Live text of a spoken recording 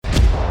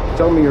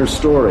Tell me your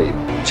story.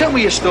 Tell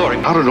me your story.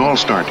 How did it all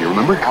start? Do you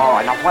remember?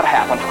 Oh, now what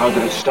happened? How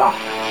did it stop?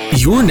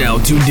 You're now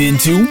tuned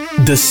into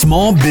the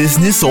Small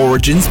Business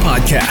Origins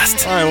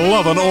Podcast. I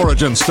love an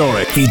origin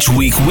story. Each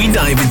week, we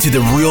dive into the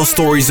real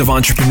stories of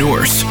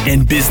entrepreneurs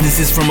and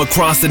businesses from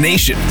across the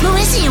nation. Who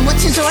is he and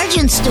what's his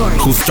origin story?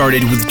 Who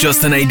started with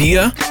just an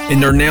idea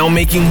and are now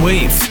making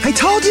waves. I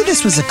told you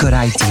this was a good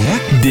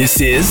idea.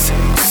 This is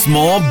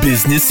Small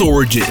Business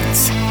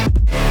Origins.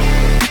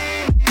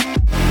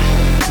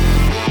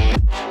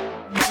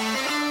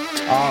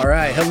 All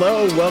right.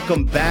 Hello.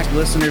 Welcome back,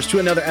 listeners, to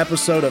another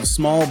episode of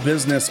Small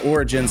Business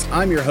Origins.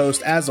 I'm your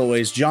host, as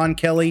always, John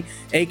Kelly,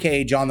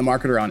 aka John the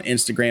Marketer on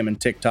Instagram and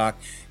TikTok.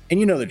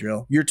 And you know the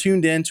drill. You're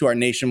tuned in to our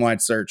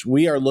nationwide search.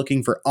 We are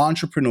looking for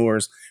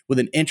entrepreneurs with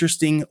an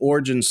interesting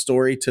origin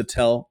story to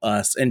tell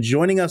us. And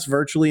joining us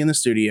virtually in the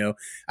studio,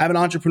 I have an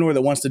entrepreneur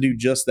that wants to do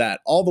just that.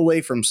 All the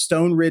way from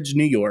Stone Ridge,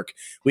 New York,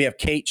 we have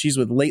Kate. She's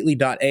with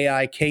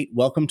Lately.AI. Kate,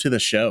 welcome to the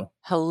show.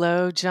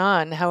 Hello,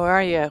 John. How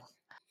are you?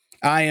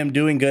 I am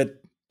doing good.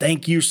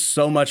 Thank you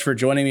so much for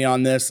joining me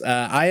on this.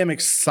 I am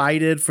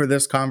excited for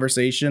this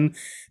conversation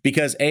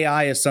because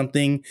AI is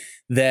something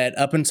that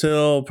up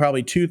until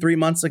probably 2-3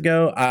 months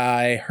ago,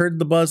 I heard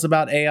the buzz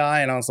about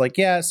AI and I was like,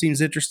 yeah, it seems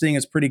interesting.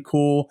 It's pretty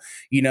cool.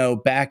 You know,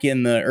 back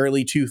in the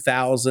early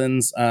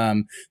 2000s,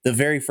 the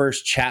very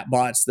first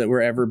chatbots that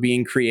were ever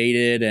being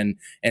created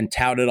and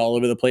touted all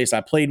over the place, I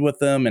played with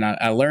them and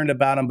I learned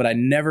about them, but I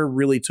never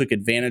really took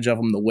advantage of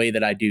them the way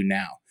that I do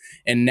now.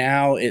 And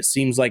now it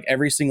seems like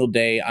every single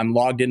day I'm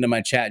logged into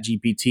my chat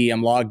GPT.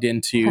 I'm logged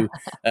into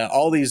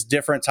all these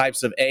different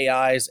types of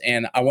AIs.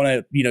 And I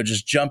want to,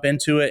 just jump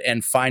into it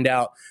and find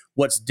out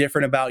what's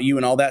different about you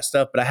and all that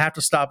stuff. But I have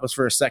to stop us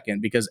for a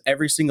second because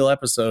every single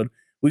episode,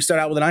 we start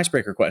out with an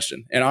icebreaker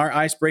question. And our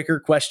icebreaker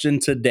question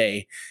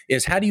today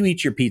is, how do you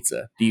eat your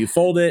pizza? Do you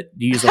fold it?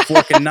 Do you use a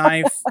fork and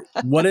knife?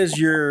 What is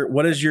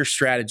your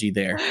strategy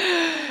there?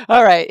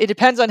 All right. It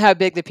depends on how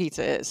big the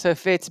pizza is. So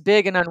if it's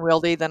big and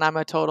unwieldy, then I'm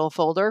a total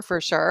folder for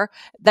sure.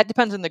 That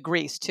depends on the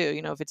grease too.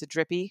 You know, if it's a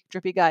drippy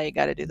guy, you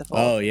got to do the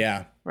fold. Oh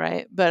yeah.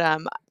 Right.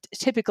 But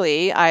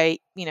typically I,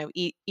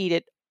 eat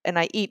it. And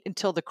I eat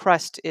until the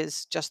crust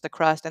is just the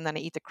crust, and then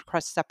I eat the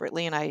crust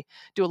separately, and I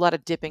do a lot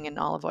of dipping in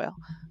olive oil.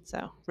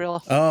 So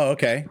real. Oh,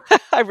 okay.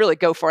 I really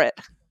go for it.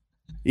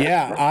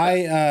 Yeah,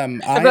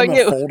 I'm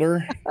you? A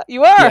folder.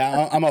 You are?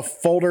 Yeah, I'm a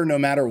folder no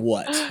matter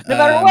what. No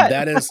matter what.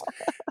 That is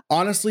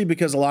honestly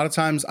because a lot of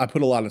times I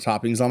put a lot of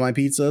toppings on my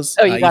pizzas.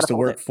 Oh, I used to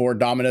work for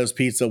Domino's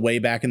Pizza way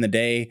back in the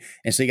day.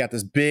 And so you got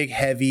this big,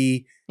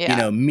 heavy,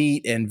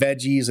 meat and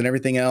veggies and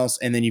everything else.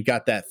 And then you've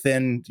got that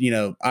thin,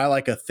 I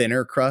like a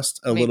thinner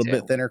crust, a little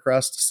bit thinner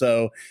crust.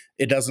 So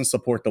it doesn't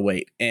support the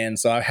weight. And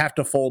so I have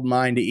to fold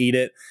mine to eat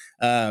it.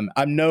 I'm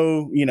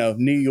no,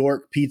 New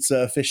York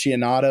pizza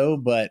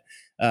aficionado, but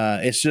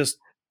it's just,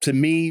 to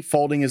me,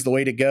 folding is the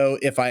way to go.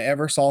 If I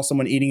ever saw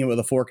someone eating it with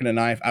a fork and a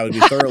knife, I would be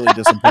thoroughly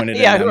disappointed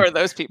in them. Who are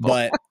those people?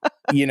 But,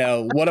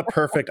 what a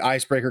perfect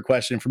icebreaker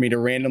question for me to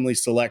randomly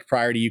select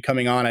prior to you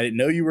coming on. I didn't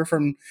know you were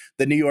from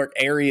the New York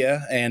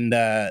area and,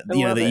 that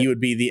you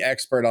would be the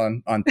expert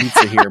on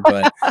pizza here.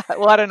 But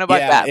well, I don't know about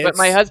that, but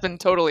my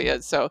husband totally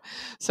is. So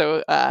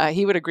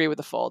he would agree with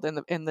the fold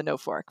in the no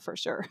fork for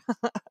sure.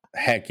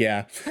 Heck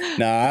yeah.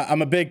 No,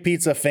 I'm a big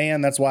pizza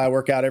fan. That's why I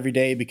work out every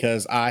day,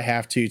 because I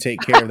have to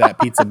take care of that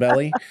pizza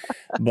belly.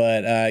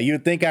 But you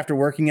would think after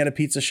working at a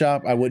pizza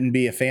shop, I wouldn't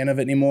be a fan of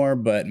it anymore.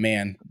 But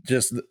man,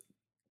 just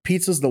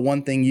pizza's the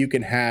one thing you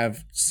can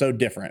have so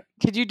different.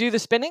 Could you do the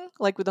spinning,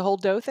 like with the whole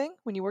dough thing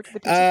when you worked at the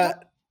pizza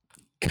shop?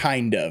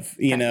 Kind of.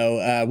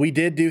 We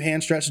did do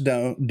hand stretched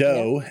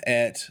dough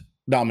at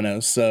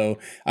Domino's. So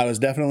I was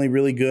definitely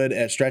really good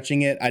at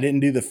stretching it. I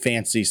didn't do the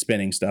fancy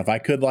spinning stuff. I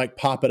could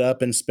pop it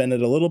up and spin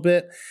it a little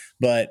bit,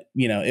 but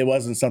it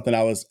wasn't something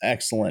I was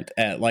excellent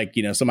at,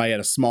 somebody at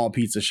a small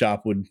pizza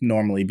shop would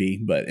normally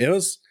be. But it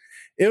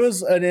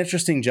was an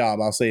interesting job,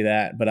 I'll say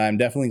that, but I'm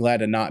definitely glad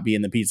to not be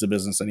in the pizza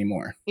business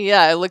anymore.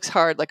 Yeah, it looks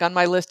hard. On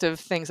my list of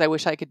things I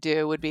wish I could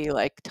do would be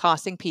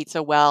tossing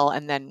pizza well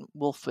and then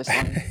wolf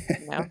whistling.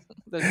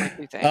 Those are my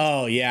two things.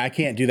 Oh yeah, I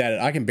can't do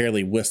that. I can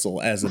barely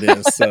whistle as it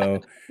is.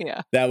 So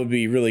yeah, that would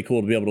be really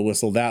cool to be able to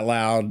whistle that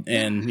loud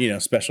and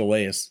special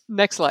ways.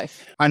 Next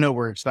life. I know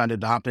we're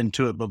excited to hop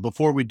into it, but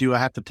before we do, I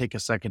have to take a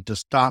second to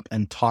stop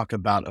and talk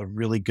about a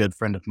really good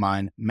friend of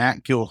mine,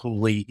 Matt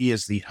Gilhooly. He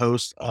is the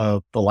host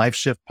of the Life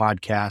Shift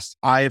podcast.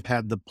 I have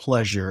had the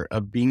pleasure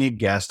of being a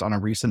guest on a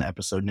recent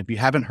episode. And if you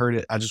haven't heard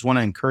it, I just want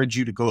to encourage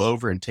you to go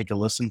over and take a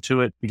listen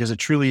to it, because it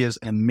truly is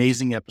an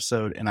amazing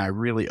episode. And I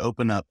really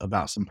open up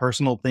about some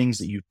personal things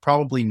that you've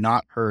probably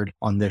not heard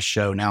on this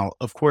show. Now,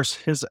 of course,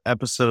 his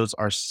episodes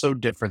are so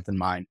different than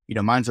mine.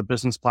 Mine's a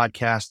business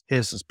podcast.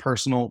 His is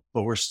personal,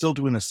 but we're still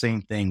doing the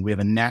same thing. We have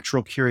a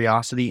natural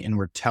curiosity and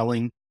we're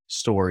telling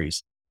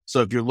stories.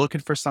 So if you're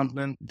looking for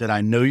something that I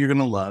know you're going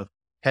to love,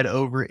 head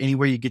over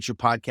anywhere you get your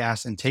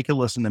podcast and take a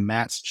listen to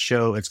Matt's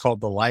show. It's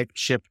called the Life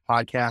Shift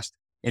Podcast.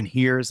 And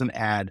here's an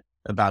ad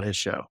about his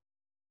show.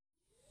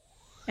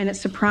 And it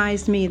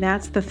surprised me.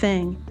 That's the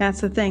thing.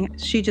 That's the thing.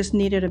 She just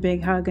needed a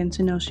big hug and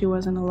to know she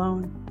wasn't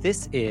alone.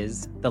 This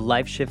is the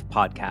Life Shift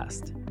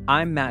Podcast.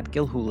 I'm Matt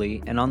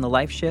Gilhooly, and on the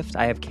Life Shift,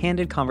 I have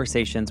candid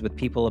conversations with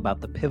people about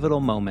the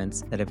pivotal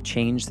moments that have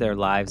changed their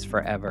lives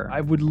forever.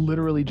 I would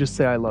literally just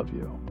say, I love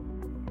you.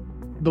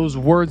 Those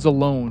words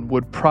alone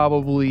would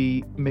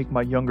probably make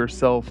my younger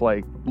self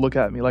look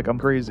at me like I'm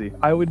crazy.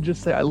 I would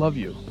just say, I love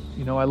you.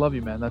 I love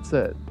you, man. That's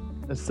it.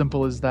 As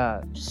simple as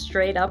that.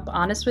 Straight up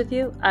honest with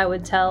you, I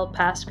would tell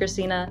past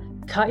Christina,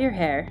 cut your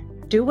hair,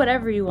 do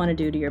whatever you want to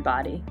do to your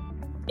body.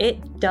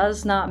 It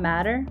does not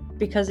matter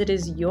because it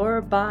is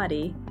your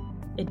body.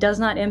 It does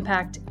not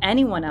impact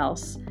anyone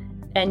else,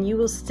 and you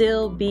will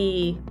still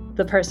be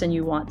the person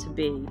you want to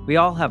be. We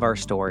all have our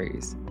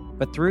stories,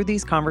 but through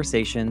these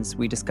conversations,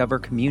 we discover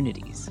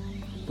communities.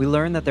 We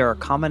learn that there are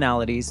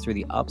commonalities through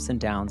the ups and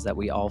downs that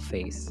we all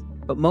face.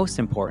 But most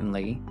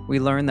importantly, we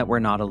learn that we're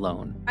not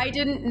alone. I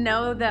didn't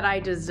know that I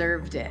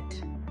deserved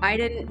it. I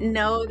didn't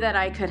know that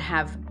I could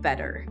have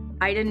better.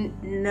 I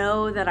didn't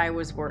know that I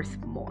was worth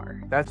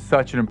more. That's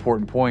such an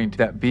important point,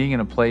 that being in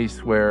a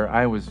place where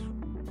I was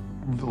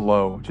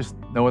low, just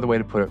no other way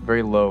to put it,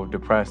 very low,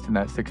 depressed in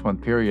that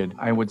 6-month period,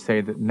 I would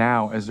say that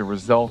now, as a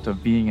result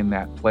of being in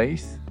that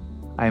place,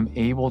 I'm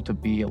able to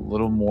be a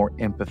little more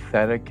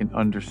empathetic and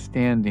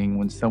understanding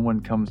when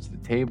someone comes to the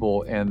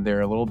table and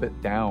they're a little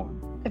bit down.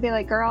 I'd be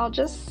like, girl,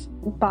 just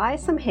buy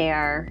some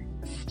hair,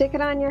 stick it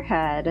on your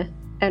head,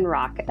 and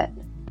rock it.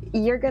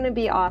 You're going to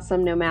be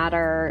awesome no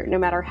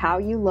matter how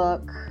you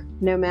look,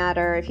 no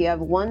matter if you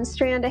have one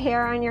strand of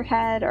hair on your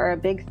head or a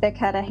big thick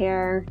head of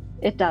hair,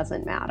 it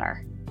doesn't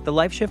matter. The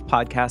Life Shift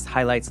Podcast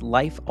highlights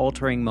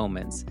life-altering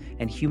moments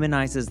and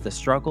humanizes the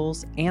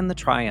struggles and the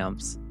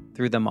triumphs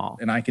through them all.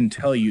 And I can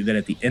tell you that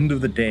at the end of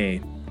the day,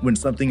 when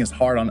something is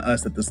hard on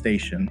us at the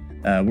station,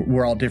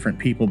 we're all different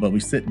people, but we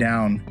sit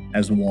down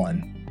as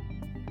one.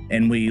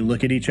 And we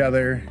look at each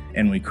other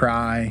and we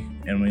cry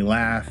and we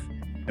laugh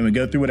and we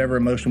go through whatever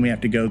emotion we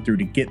have to go through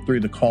to get through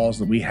the calls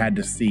that we had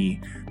to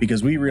see,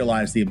 because we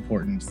realize the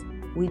importance.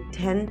 We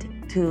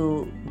tend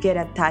to get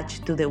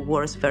attached to the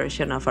worst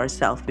version of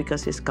ourselves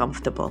because it's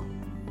comfortable.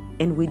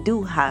 And we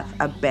do have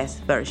a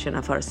best version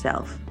of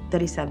ourselves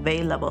that is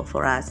available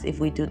for us if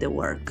we do the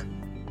work.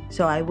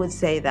 So I would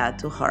say that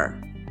to her.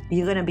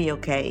 You're gonna be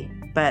okay,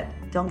 but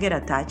don't get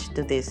attached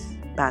to this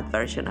bad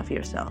version of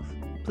yourself.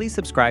 Please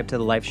subscribe to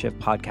the Life Shift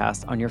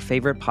Podcast on your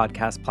favorite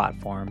podcast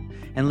platform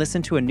and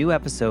listen to a new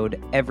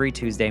episode every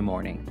Tuesday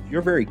morning.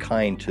 You're very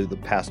kind to the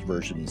past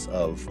versions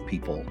of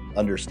people,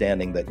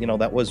 understanding that,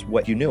 that was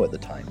what you knew at the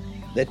time.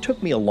 It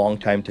took me a long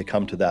time to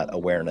come to that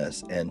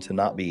awareness and to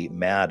not be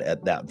mad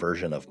at that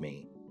version of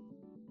me.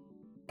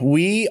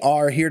 We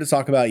are here to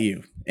talk about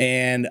you.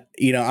 And,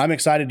 I'm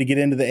excited to get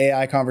into the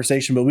AI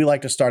conversation, but we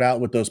like to start out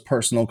with those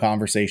personal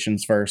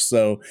conversations first.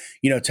 So,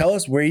 tell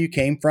us where you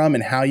came from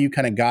and how you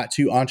kind of got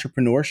to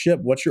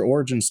entrepreneurship. What's your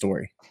origin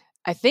story?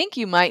 I think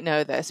you might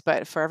know this,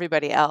 but for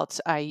everybody else,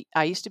 I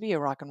used to be a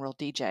rock and roll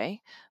DJ.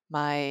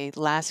 My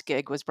last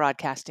gig was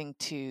broadcasting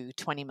to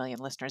 20 million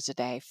listeners a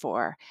day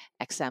for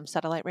XM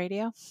satellite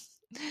radio.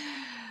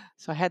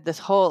 So I had this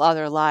whole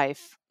other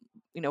life,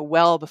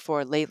 well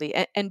before Lately.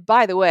 And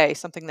by the way,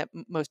 something that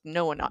most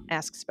no one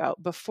asks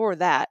about, before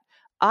that,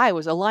 I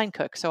was a line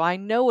cook. So I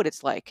know what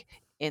it's like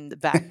in the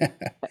back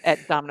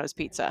at Domino's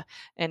Pizza.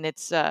 And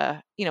it's,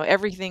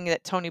 everything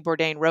that Tony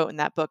Bourdain wrote in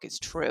that book is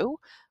true,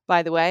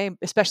 by the way,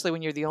 especially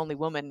when you're the only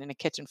woman in a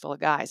kitchen full of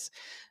guys.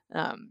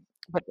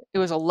 But it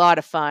was a lot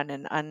of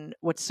fun. And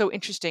what's so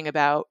interesting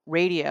about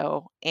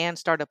radio and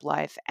startup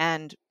life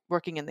and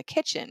working in the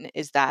kitchen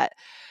is that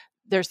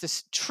there's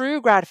this true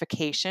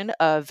gratification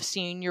of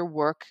seeing your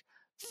work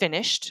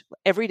finished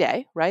every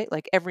day, right?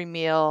 Like every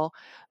meal,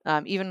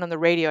 even on the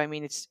radio. I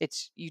mean,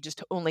 it's you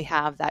just only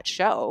have that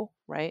show,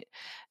 right?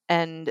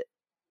 And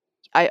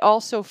I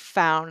also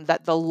found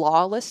that the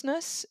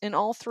lawlessness in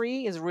all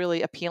three is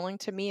really appealing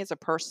to me as a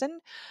person,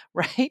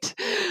 right?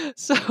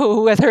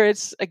 So whether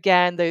it's,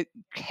 again, the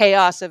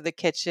chaos of the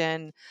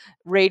kitchen,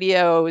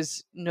 radio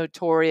is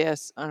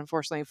notorious,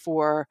 unfortunately,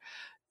 for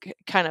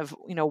kind of,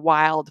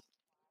 wild,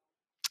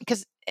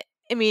 because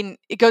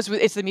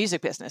it's the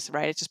music business,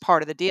 right? It's just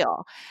part of the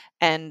deal,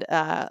 and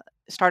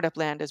startup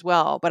land as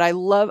well. But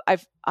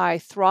I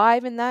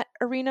thrive in that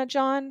arena,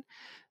 John,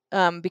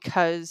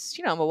 because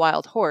I'm a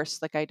wild horse.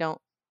 Like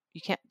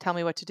you can't tell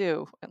me what to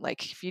do.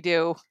 Like if you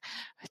do,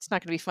 it's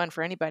not going to be fun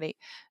for anybody.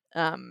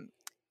 And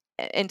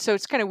so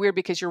it's kind of weird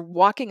because you're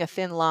walking a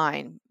thin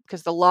line,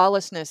 because the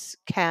lawlessness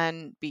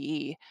can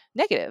be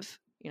negative,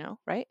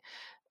 right?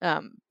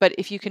 But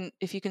if you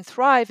can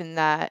thrive in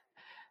that,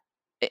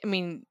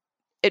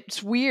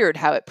 it's weird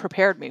how it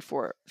prepared me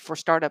for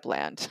startup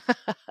land.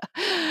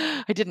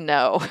 I didn't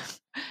know.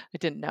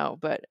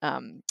 But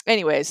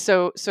anyways,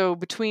 so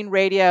between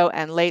radio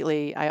and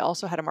Lately, I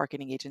also had a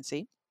marketing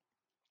agency,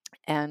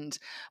 and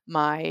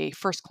my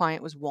first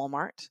client was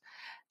Walmart,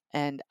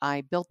 and I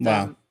built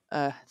them.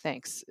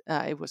 Thanks.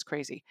 It was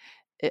crazy.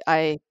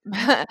 I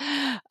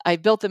I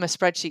built them a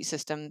spreadsheet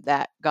system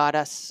that got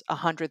us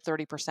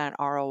 130%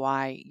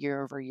 ROI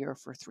year over year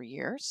for 3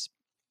 years.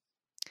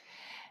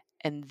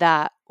 And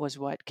that was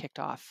what kicked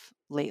off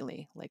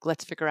Lately. Like,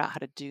 let's figure out how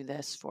to do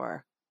this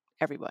for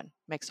everyone,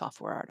 make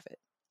software out of it.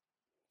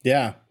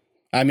 Yeah.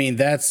 I mean,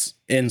 that's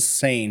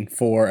insane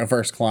for a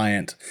first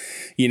client.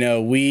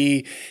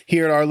 We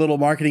here at our little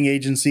marketing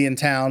agency in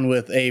town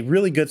with a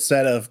really good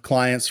set of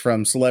clients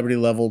from celebrity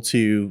level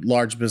to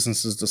large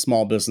businesses to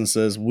small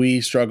businesses.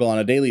 We struggle on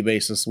a daily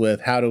basis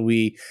with how do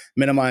we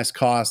minimize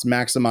costs,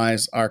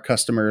 maximize our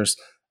customers'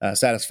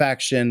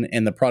 satisfaction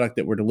and the product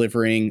that we're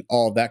delivering,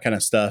 all of that kind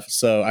of stuff.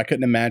 So I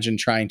couldn't imagine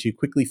trying to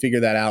quickly figure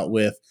that out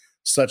with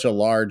such a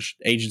large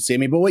agency. I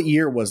mean, but what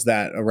year was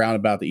that around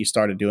about that you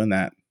started doing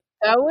that?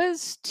 That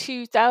was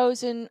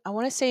 2000, I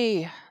want to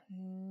say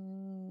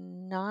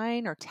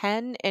 9 or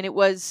 10. And it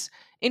was,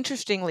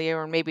 interestingly,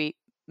 or maybe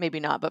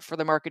not, but for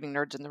the marketing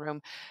nerds in the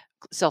room,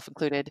 self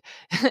included,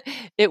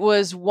 it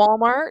was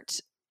Walmart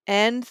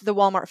and the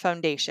Walmart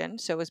Foundation.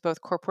 So it was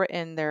both corporate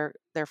and their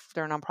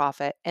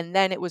nonprofit. And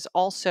then it was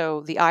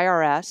also the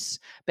IRS,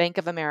 Bank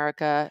of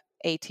America,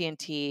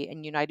 AT&T,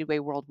 and United Way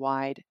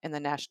Worldwide, and the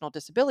National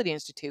Disability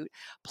Institute,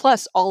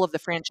 plus all of the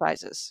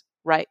franchises.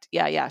 Right.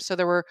 Yeah. So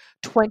there were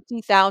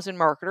 20,000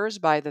 marketers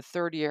by the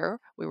third year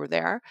we were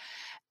there.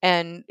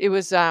 And it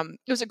was a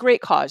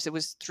great cause. It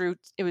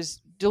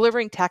was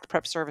delivering tax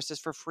prep services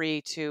for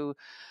free to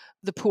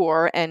the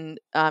poor, and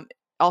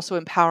also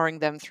empowering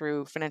them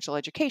through financial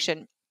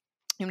education.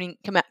 I mean,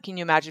 can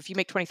you imagine if you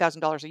make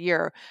 $20,000 a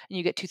year and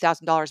you get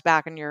 $2,000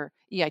 back in your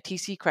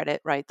EITC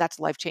credit, right? That's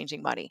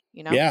life-changing money,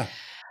 Yeah.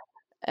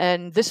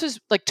 And this was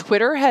like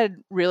Twitter had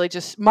really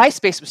just,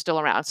 MySpace was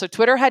still around. So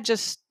Twitter had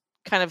just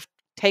kind of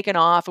taken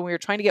off, and we were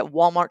trying to get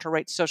Walmart to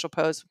write social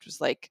posts, which was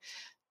like,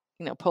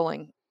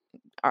 pulling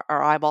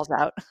our eyeballs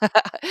out.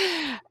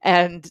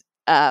 And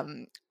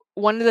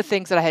one of the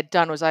things that I had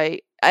done was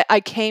I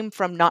came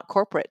from not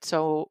corporate.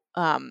 So,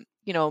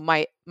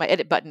 my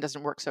edit button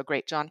doesn't work so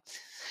great, John.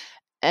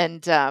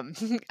 And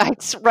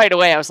right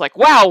away I was like,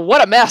 wow,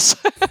 what a mess.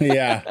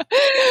 Yeah.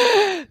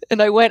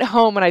 And I went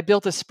home and I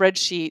built a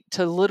spreadsheet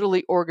to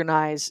literally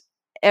organize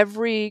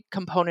every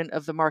component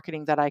of the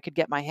marketing that I could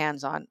get my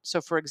hands on. So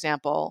for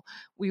example,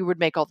 we would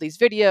make all these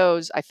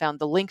videos. I found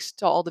the links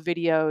to all the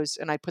videos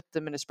and I put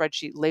them in a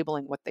spreadsheet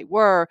labeling what they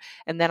were.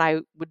 And then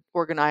I would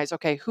organize,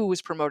 okay, who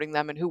was promoting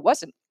them and who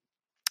wasn't.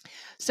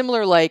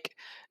 Similar, like,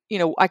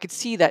 I could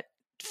see that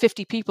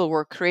 50 people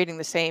were creating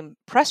the same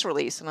press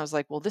release. And I was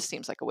like, well, this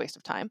seems like a waste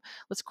of time.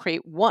 Let's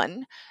create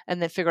one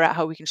and then figure out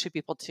how we can shoot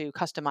people to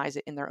customize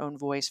it in their own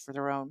voice for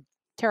their own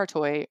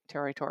territory,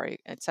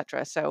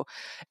 etc. So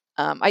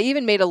I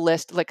even made a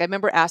list. Like, I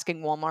remember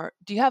asking Walmart,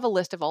 do you have a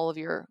list of all of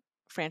your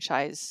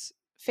franchise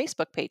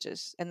Facebook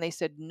pages? And they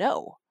said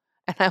no.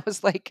 And I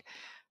was like,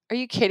 are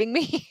you kidding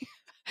me?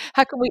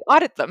 How can we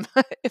audit them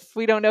if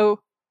we don't know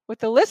what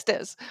the list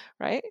is,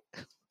 right?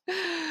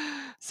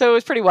 So it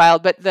was pretty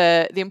wild. But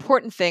the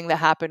important thing that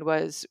happened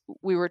was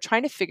we were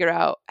trying to figure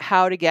out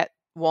how to get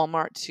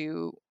Walmart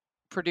to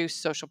produce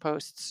social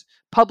posts,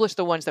 publish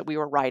the ones that we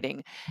were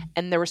writing.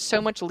 And there was so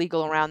much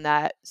legal around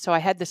that. So I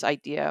had this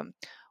idea.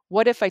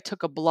 What if I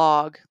took a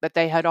blog that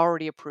they had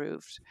already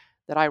approved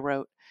that I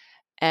wrote,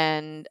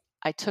 and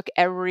I took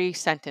every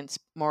sentence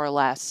more or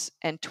less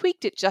and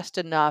tweaked it just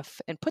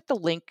enough and put the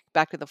link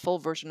back to the full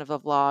version of the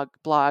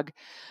blog.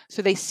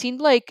 So they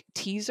seemed like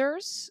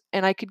teasers,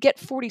 and I could get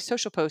 40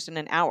 social posts in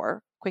an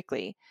hour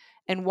quickly,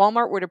 and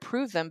Walmart would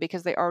approve them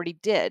because they already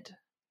did.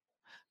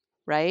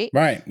 Right?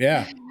 Right.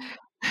 Yeah.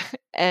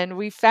 And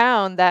we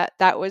found that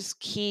that was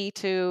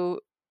the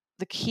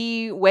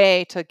key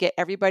way to get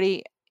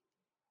everybody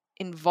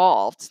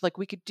involved. Like,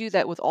 we could do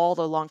that with all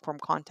the long form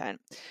content,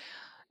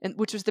 and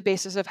which was the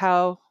basis of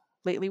how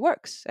Lately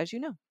works, as you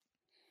know.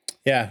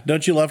 Yeah.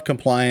 Don't you love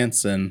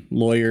compliance and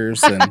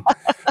lawyers and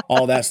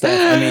all that stuff?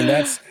 I mean,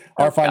 that's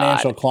our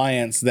financial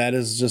clients. That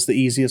is just the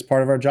easiest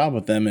part of our job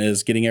with them,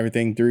 is getting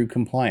everything through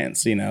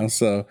compliance,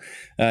 So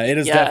it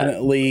is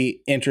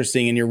definitely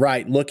interesting. And you're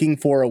right. Looking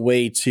for a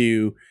way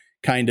to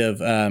kind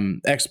of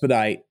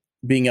expedite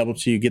being able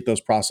to get those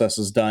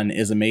processes done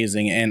is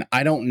amazing. And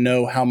I don't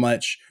know how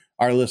much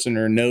our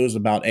listener knows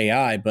about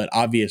AI, but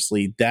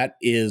obviously that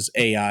is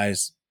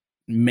AI's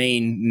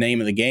main name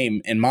of the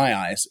game in my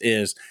eyes.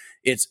 Is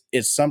it's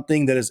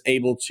something that is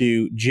able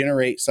to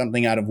generate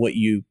something out of what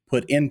you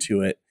put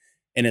into it,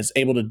 and it's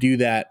able to do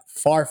that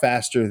far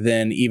faster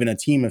than even a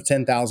team of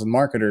 10,000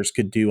 marketers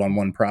could do on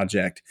one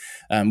project,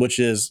 which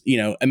is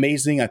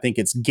amazing. I think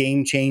it's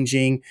game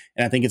changing,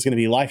 and I think it's going to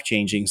be life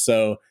changing.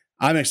 So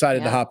I'm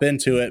excited to hop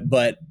into it,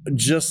 but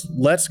just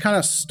let's kind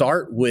of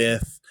start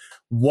with,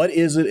 what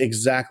is it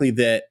exactly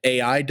that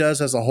AI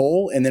does as a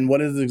whole? And then what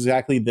is it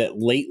exactly that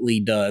Lately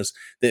does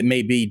that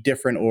may be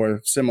different or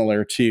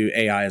similar to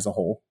AI as a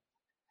whole?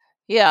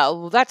 Yeah,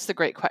 well, that's the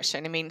great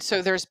question. I mean,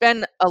 so there's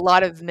been a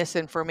lot of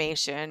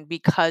misinformation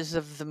because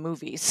of the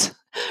movies,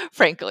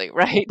 frankly,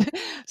 right?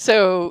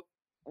 So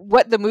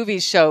what the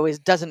movies show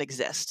doesn't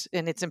exist,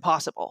 and it's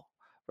impossible,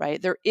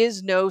 right? There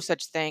is no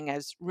such thing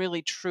as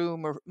really true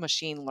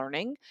machine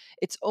learning.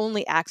 It's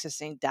only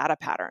accessing data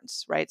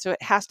patterns, right? So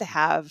it has to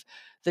have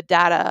the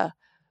data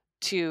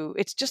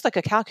it's just like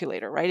a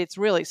calculator, right? It's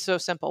really so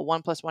simple.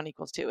 1 + 1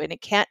 = 2. And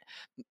it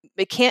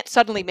can't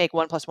suddenly make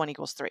 1 + 1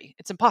 = 3.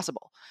 It's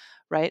impossible,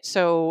 right?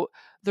 So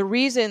the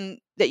reason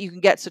that you can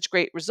get such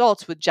great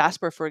results with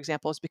Jasper, for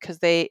example, is because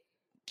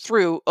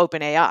through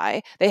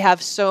OpenAI, they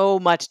have so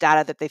much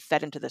data that they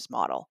fed into this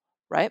model,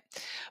 right?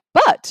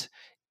 But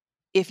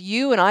if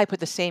you and I put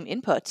the same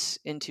inputs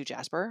into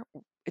Jasper,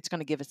 it's going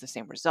to give us the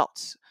same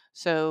results.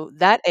 So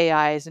that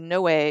AI is in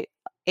no way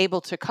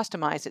able to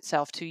customize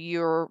itself to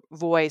your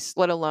voice,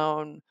 let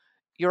alone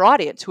your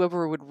audience,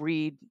 whoever would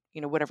read,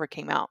 whatever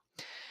came out.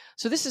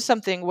 So this is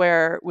something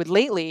where with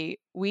Lately,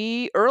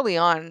 early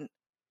on,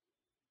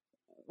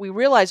 we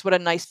realized what a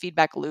nice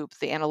feedback loop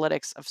the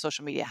analytics of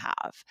social media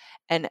have.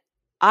 And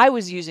I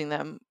was using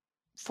them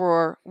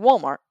for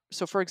Walmart.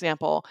 So for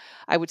example,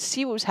 I would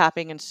see what was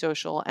happening in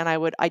social and I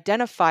would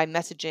identify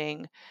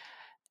messaging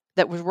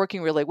that was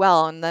working really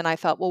well. And then I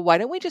thought, well, why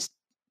don't we just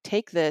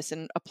take this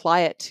and apply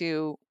it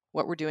to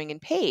what we're doing in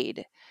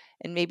paid?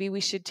 And maybe we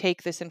should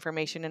take this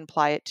information and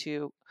apply it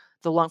to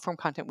the long form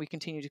content we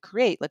continue to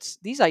create.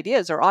 These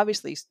ideas are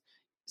obviously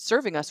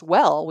serving us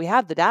well. We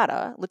have the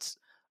data. Let's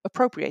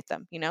appropriate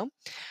them,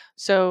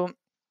 So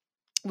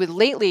with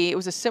Lately, it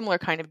was a similar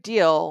kind of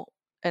deal.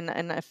 And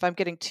if I'm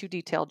getting too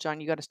detailed, John,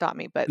 you got to stop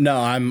me. But no,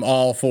 I'm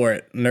all for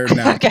it. Nerd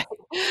now. Okay.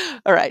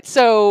 All right.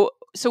 So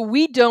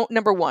we don't,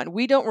 number one,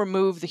 we don't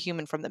remove the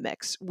human from the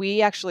mix.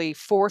 We actually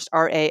forced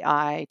our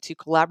AI to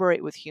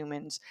collaborate with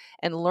humans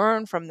and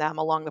learn from them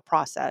along the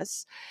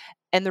process.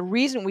 And the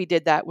reason we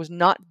did that was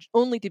not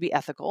only to be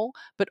ethical,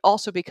 but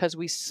also because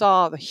we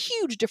saw the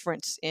huge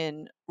difference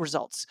in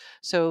results.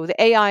 So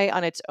the AI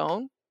on its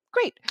own,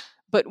 great.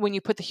 But when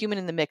you put the human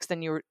in the mix,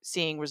 then you're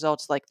seeing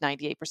results like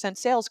 98%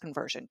 sales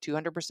conversion,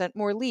 200%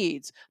 more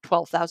leads,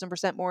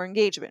 12,000% more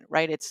engagement,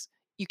 right?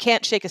 You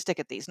can't shake a stick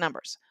at these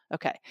numbers.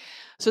 Okay.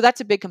 So that's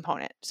a big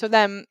component. So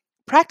then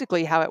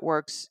practically how it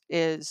works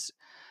is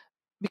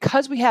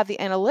because we have the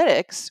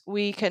analytics,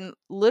 we can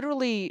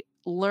literally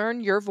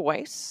learn your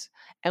voice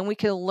and we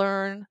can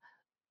learn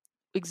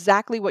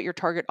exactly what your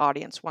target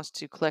audience wants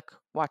to click,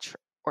 watch,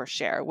 or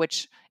share,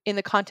 which in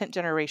the content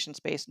generation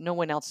space, no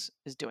one else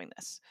is doing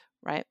this,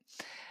 right?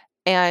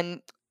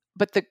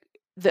 But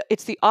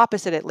it's the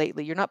opposite at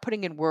Lately. You're not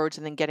putting in words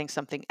and then getting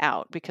something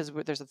out because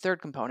there's a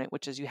third component,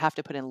 which is you have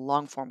to put in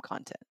long form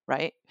content,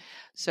 right?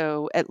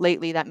 So at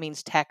Lately, that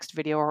means text,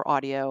 video, or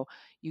audio.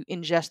 You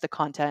ingest the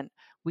content.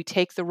 We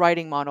take the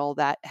writing model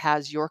that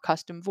has your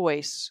custom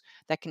voice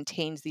that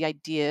contains the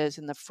ideas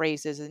and the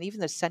phrases and even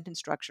the sentence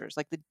structures,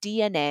 like the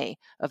DNA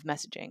of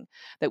messaging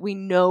that we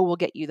know will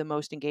get you the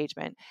most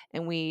engagement.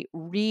 And we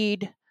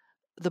read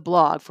the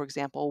blog, for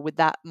example, with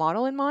that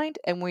model in mind,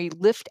 and we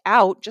lift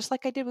out, just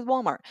like I did with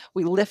Walmart,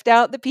 we lift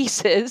out the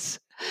pieces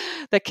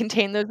that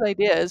contain those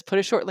ideas, put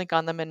a short link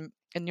on them, and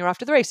you're off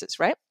to the races,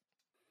 right?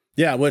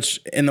 Yeah, which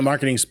in the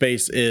marketing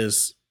space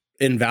is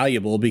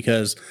invaluable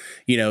because,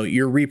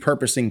 you're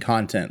repurposing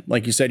content.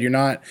 Like you said, you're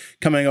not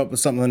coming up with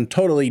something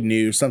totally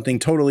new, something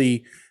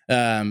totally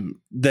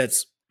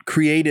that's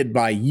created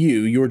by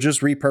you. You're just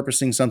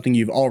repurposing something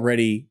you've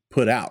already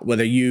put out,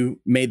 whether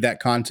you made that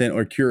content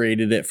or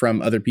curated it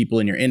from other people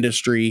in your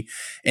industry.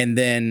 And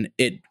then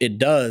it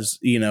does,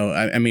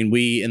 I mean,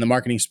 we in the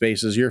marketing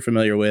space, as you're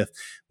familiar with,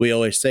 we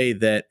always say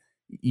that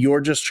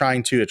you're just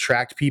trying to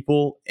attract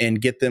people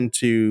and get them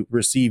to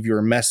receive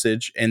your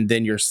message, and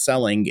then you're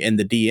selling in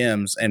the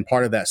DMs. And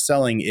part of that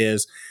selling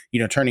is,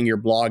 turning your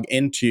blog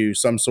into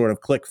some sort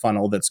of click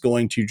funnel that's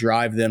going to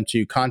drive them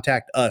to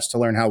contact us to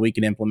learn how we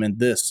can implement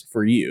this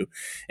for you.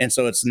 And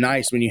so it's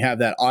nice when you have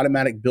that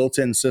automatic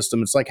built-in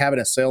system. It's like having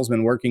a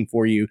salesman working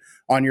for you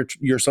on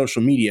your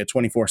social media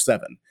 24/7.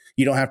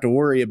 You don't have to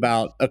worry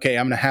about, okay,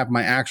 I'm going to have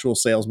my actual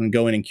salesman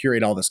go in and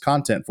curate all this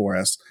content for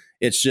us.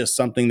 It's just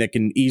something that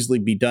can easily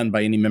be done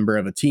by any member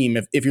of a team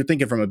if you're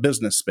thinking from a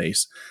business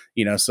space,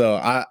 so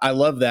I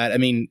love that. I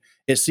mean,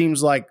 it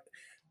seems like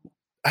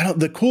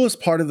the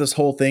coolest part of this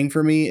whole thing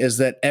for me is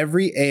that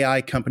every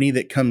AI company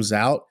that comes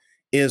out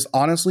is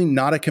honestly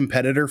not a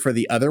competitor for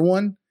the other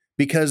one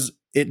because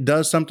it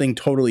does something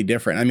totally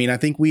different. I mean, I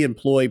think we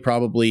employ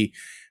probably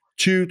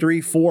 2, 3,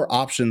 4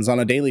 options on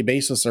a daily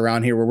basis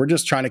around here where we're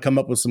just trying to come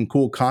up with some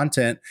cool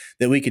content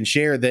that we can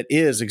share that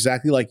is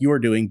exactly like you're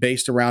doing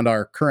based around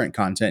our current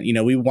content.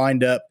 We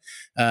wind up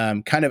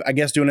kind of, I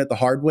guess, doing it the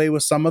hard way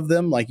with some of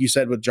them. Like you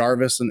said, with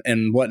Jarvis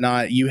and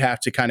whatnot, you have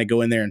to kind of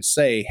go in there and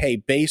say, hey,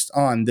 based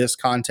on this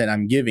content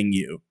I'm giving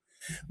you,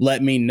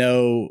 let me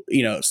know,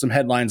 some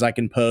headlines I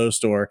can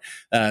post or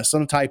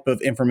some type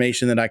of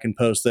information that I can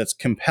post that's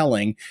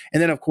compelling.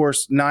 And then, of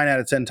course, 9 out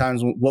of 10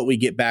 times what we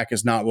get back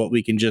is not what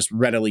we can just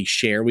readily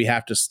share. We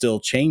have to still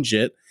change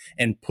it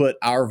and put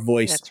our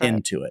voice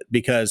into it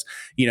because,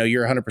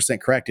 you're 100%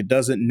 correct. It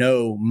doesn't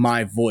know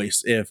my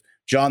voice. If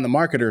John the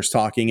marketer is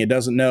talking. It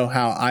doesn't know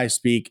how I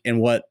speak and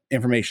what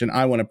information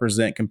I want to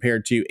present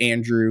compared to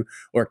Andrew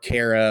or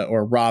Kara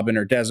or Robin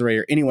or Desiree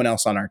or anyone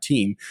else on our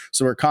team.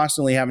 So we're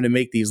constantly having to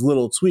make these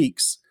little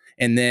tweaks,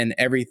 and then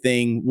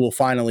everything will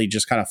finally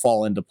just kind of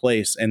fall into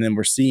place. And then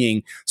we're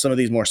seeing some of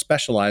these more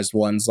specialized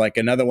ones, like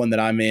another one that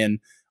I'm in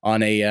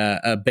on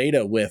a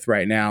beta with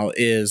right now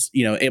is,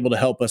 able to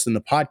help us in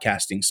the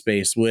podcasting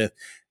space with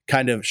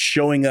kind of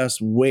showing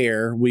us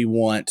where we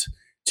want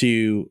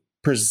to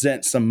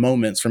present some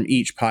moments from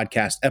each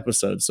podcast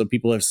episode. So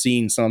people have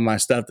seen some of my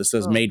stuff that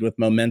says made with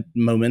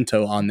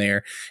memento on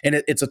there.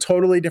 And it's a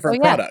totally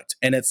different product.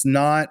 And it's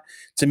not,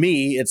 to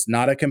me, it's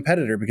not a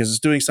competitor because it's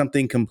doing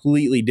something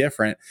completely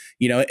different,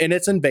 and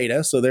it's in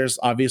beta. So there's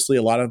obviously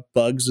a lot of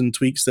bugs and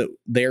tweaks that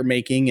they're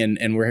making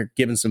and we're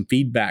giving some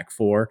feedback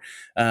for.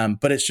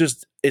 But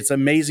it's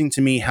amazing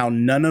to me how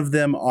none of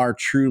them are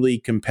truly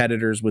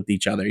competitors with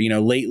each other.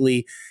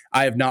 Lately,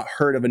 I have not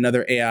heard of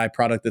another AI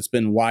product that's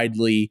been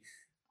widely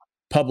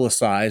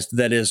publicized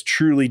that is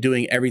truly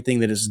doing everything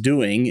that it's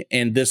doing.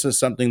 And this is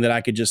something that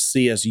I could just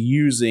see us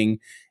using,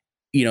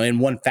 in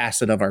one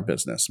facet of our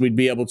business. We'd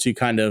be able to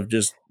kind of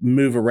just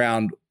move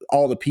around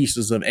all the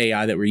pieces of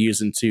AI that we're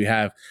using to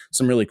have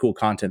some really cool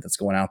content that's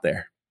going out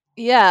there.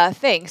 Yeah,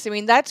 thanks. I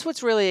mean, that's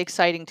what's really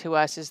exciting to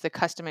us is the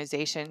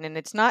customization, and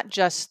it's not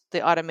just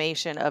the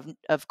automation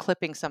of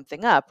clipping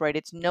something up, right?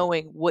 It's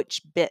knowing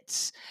which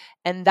bits.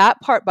 And that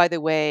part, by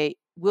the way,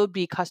 will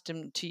be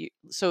custom to you.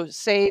 So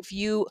say if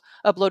you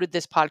uploaded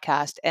this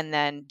podcast and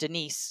then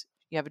Denise,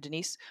 you have a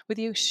Denise with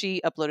you,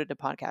 she uploaded a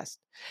podcast.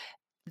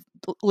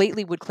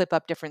 Lately would clip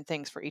up different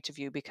things for each of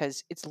you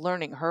because it's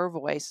learning her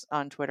voice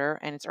on Twitter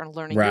and it's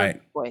learning your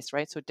voice,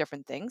 right? So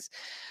different things.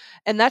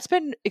 And that's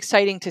been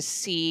exciting to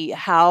see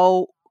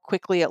how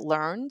quickly it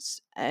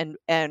learns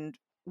and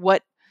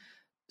what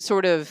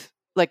sort of,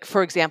 like,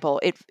 for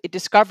example, it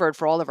discovered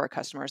for all of our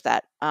customers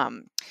that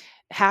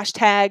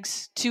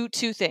hashtags,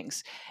 two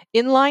things.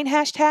 Inline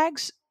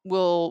hashtags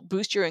will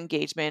boost your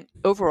engagement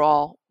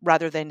overall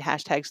rather than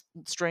hashtags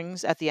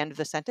strings at the end of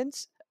the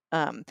sentence.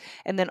 And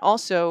then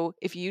also,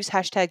 if you use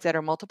hashtags that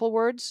are multiple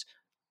words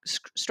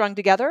strung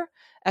together,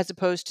 as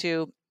opposed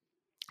to,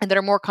 and that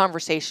are more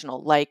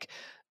conversational, like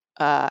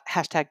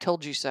hashtag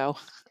told you so,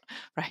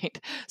 right?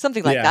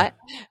 Something like that.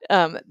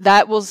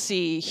 That will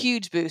see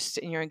huge boosts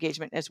in your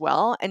engagement as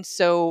well. And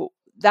so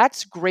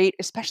that's great,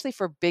 especially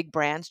for big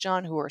brands,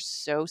 John, who are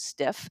so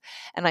stiff.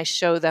 And I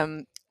show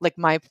them, like,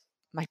 my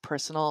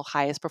personal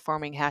highest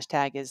performing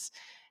hashtag is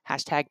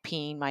hashtag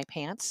peeing my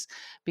pants,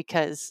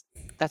 because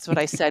that's what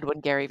I said when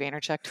Gary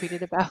Vaynerchuk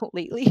tweeted about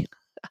lately.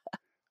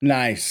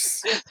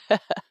 Nice.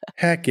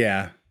 Heck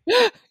yeah.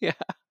 Yeah.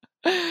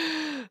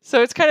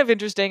 So it's kind of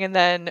interesting. And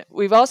then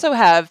we've also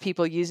have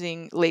people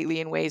using Lately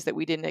in ways that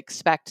we didn't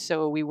expect.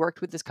 So we worked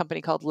with this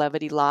company called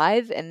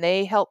Levity.AI, and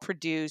they help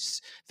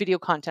produce video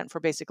content for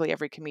basically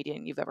every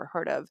comedian you've ever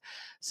heard of.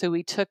 So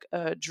we took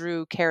a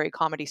Drew Carey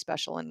comedy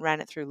special and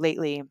ran it through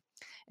Lately,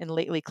 and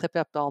Lately clipped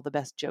up all the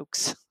best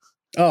jokes.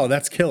 Oh,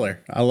 that's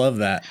killer. I love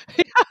that.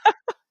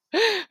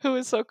 It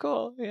was so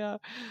cool. Yeah.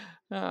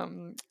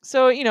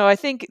 So, I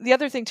think the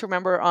other thing to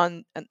remember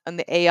on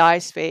the AI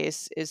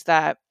space is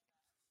that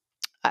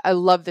I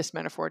love this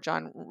metaphor,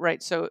 John,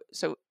 right? So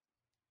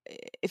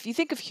if you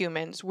think of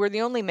humans, we're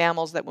the only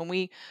mammals that when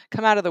we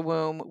come out of the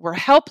womb, we're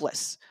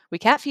helpless. We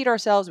can't feed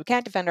ourselves. We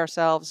can't defend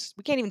ourselves.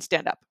 We can't even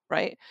stand up,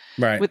 right?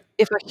 Right.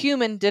 If a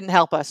human didn't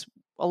help us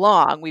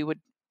along, we would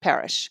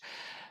perish.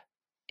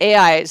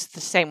 AI is the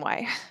same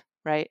way,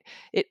 right?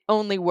 It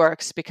only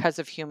works because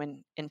of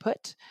human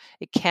input.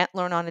 It can't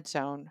learn on its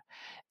own.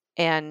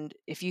 And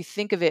if you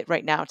think of it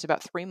right now, it's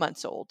about 3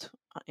 months old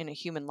in a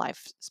human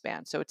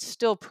lifespan. So it's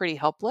still pretty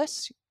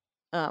helpless.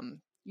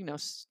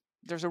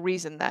 There's a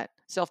reason that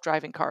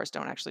self-driving cars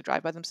don't actually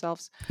drive by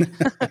themselves.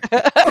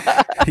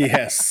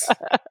 Yes.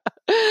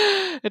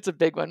 It's a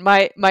big one.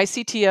 My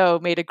CTO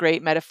made a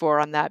great metaphor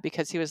on that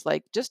because he was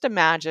like, just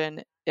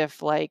imagine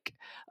if, like,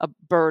 a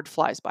bird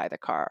flies by the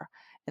car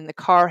and the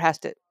car has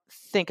to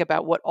think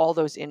about what all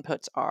those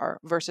inputs are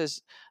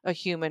versus a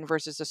human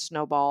versus a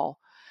snowball.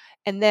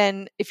 And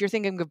then if you're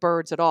thinking of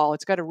birds at all,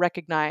 it's got to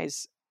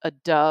recognize a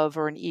dove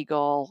or an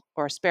eagle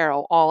or a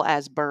sparrow all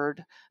as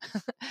bird,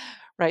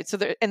 right? So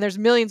there's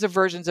millions of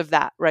versions of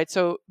that, right?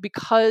 So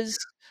because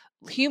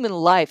human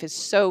life is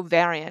so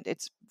variant,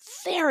 it's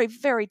very,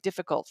 very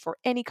difficult for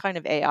any kind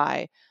of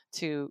AI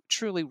to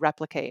truly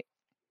replicate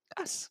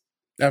us.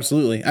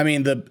 Absolutely. I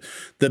mean,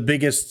 the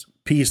biggest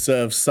piece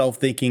of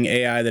self-thinking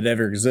AI that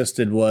ever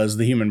existed was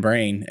the human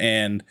brain.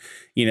 And,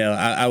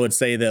 I would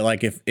say that,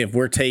 like, if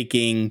we're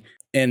taking,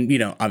 and,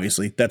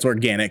 obviously that's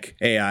organic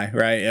AI,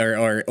 right?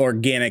 Or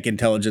organic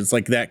intelligence,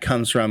 like that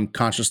comes from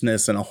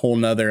consciousness and a whole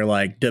nother,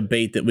 like,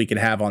 debate that we could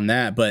have on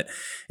that. But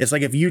it's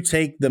like, if you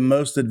take the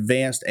most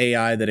advanced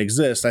AI that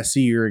exists, I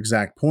see your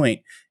exact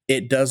point.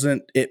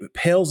 It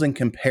pales in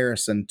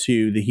comparison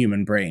to the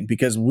human brain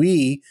because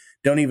we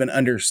don't even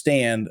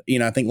understand,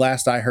 I think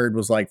last I heard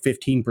was like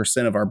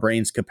 15% of our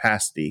brain's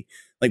capacity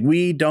Like,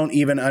 we don't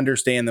even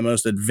understand, the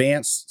most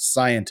advanced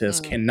scientists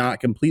cannot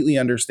completely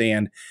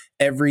understand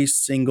every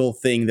single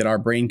thing that our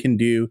brain can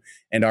do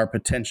and our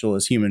potential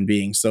as human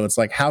beings. So it's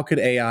like, how could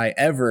AI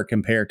ever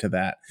compare to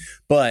that?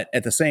 But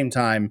at the same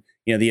time,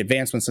 the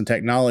advancements in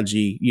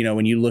technology,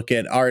 when you look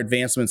at our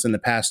advancements in the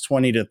past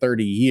 20 to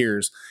 30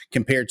 years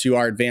compared to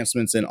our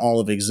advancements in all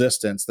of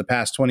existence, the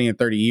past 20 and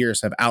 30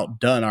 years have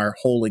outdone our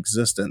whole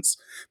existence,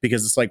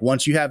 because it's like,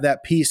 once you have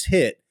that piece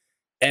hit,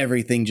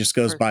 everything just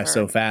goes by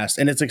so fast.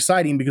 And it's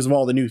exciting because of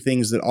all the new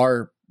things that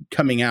are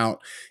coming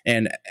out.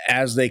 And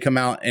as they come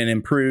out and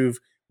improve,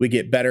 we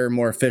get better,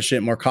 more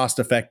efficient, more cost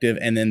effective,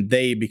 and then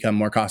they become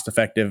more cost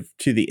effective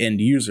to the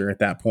end user at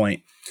that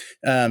point.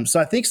 So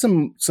I think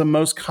some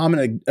most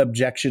common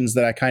objections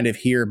that I kind of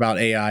hear about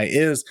AI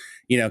is,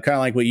 kind of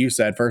like what you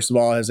said. First of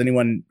all, has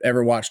anyone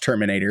ever watched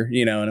Terminator?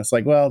 And it's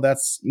like, well,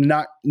 that's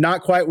not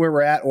quite where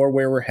we're at or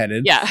where we're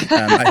headed. Yeah.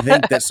 I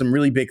think that some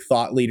really big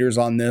thought leaders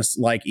on this,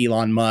 like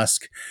Elon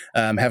Musk,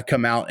 have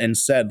come out and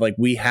said, like,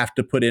 we have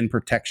to put in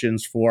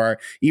protections for,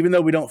 even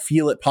though we don't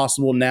feel it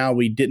possible now,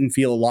 we didn't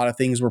feel a lot of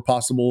things were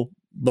possible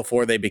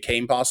before they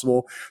became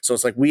possible. So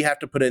it's like, we have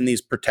to put in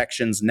these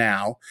protections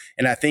now.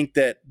 And I think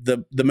that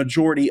the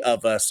majority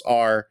of us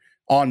are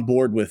on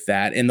board with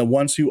that. And the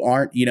ones who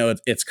aren't,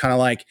 it's kind of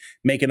like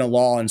making a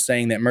law and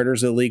saying that murder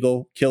is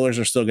illegal, killers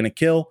are still going to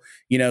kill,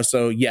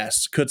 so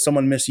yes, could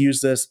someone misuse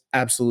this?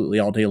 Absolutely,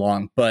 all day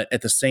long. But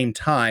at the same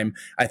time,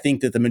 I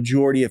think that the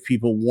majority of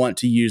people want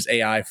to use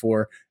AI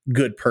for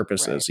good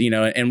purposes,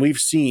 and we've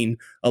seen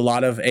a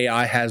lot of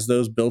AI has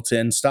those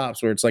built-in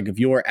stops where it's like, if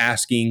you're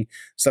asking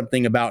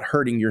something about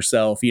hurting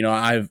yourself,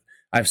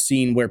 I've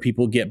seen where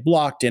people get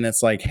blocked, and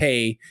it's like,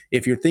 hey,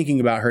 if you're thinking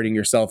about hurting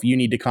yourself, you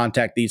need to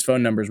contact these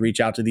phone numbers,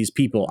 reach out to these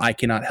people. I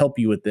cannot help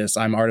you with this.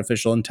 I'm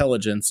artificial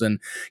intelligence. And,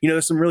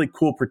 there's some really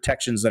cool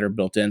protections that are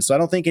built in. So I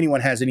don't think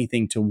anyone has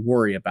anything to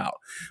worry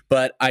about.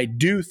 But I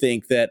do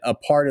think that a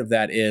part of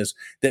that is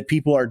that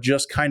people are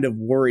just kind of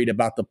worried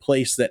about the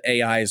place that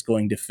AI is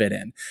going to fit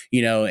in,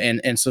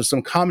 and so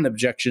some common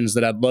objections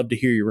that I'd love to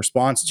hear your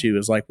response to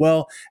is like,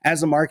 well,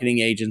 as a marketing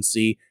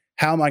agency,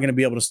 how am I going to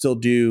be able to still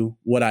do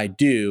what I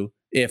do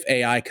if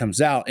AI comes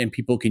out and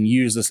people can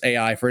use this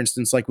AI, for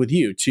instance, like with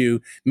you,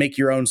 to make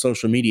your own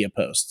social media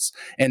posts?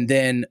 And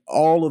then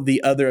all of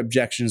the other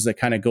objections that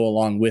kind of go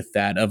along with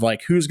that of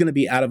like, who's going to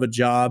be out of a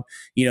job?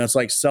 It's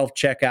like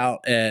self-checkout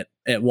at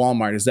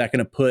Walmart. Is that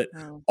going to put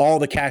all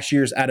the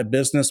cashiers out of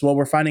business? Well,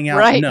 we're finding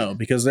out no,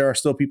 because there are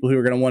still people who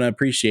are going to want to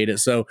appreciate it.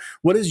 So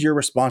what is your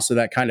response to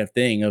that kind of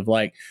thing of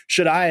like,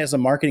 should I, as a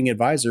marketing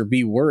advisor,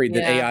 be worried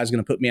that AI is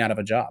going to put me out of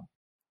a job?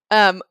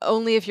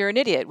 Only if you're an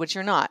idiot, which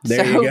you're not.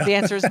 There So you go. the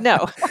answer is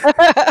no.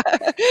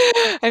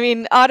 I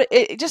mean,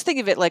 just think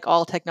of it like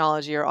all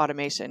technology or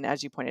automation,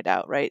 as you pointed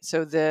out, right?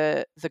 So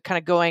the kind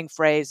of going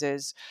phrase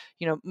is,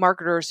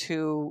 marketers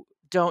who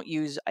don't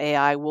use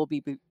AI will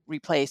be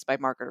replaced by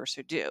marketers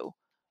who do.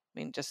 I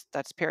mean, just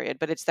that's period.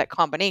 But it's that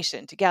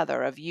combination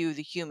together of you,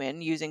 the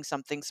human, using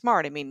something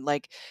smart. I mean,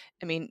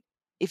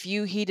 if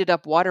you heated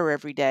up water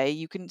every day,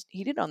 you can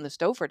heat it on the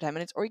stove for 10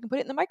 minutes, or you can put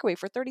it in the microwave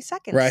for 30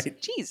 seconds. Right.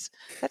 Jeez,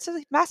 that's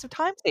a massive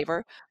time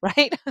saver,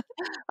 right?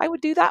 I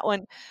would do that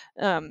one.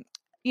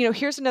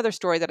 Here's another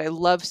story that I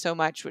love so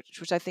much,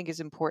 which I think is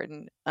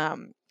important.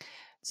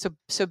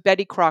 So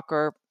Betty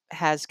Crocker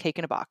has Cake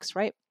in a Box,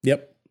 right?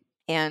 Yep.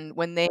 And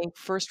when they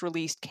first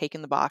released Cake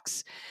in the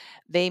Box,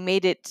 they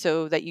made it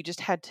so that you just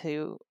had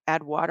to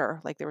add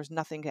water. Like, there was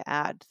nothing to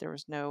add. There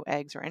was no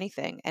eggs or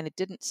anything, and it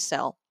didn't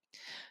sell,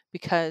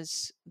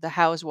 because the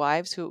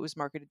housewives who it was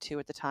marketed to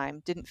at the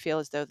time didn't feel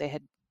as though they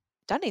had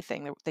done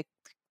anything.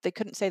 They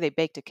couldn't say they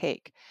baked a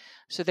cake.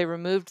 So they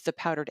removed the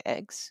powdered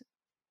eggs,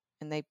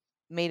 and they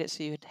made it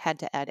so you had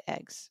to add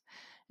eggs.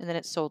 And then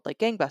it sold like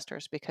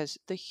gangbusters because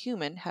the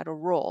human had a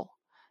role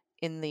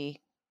in the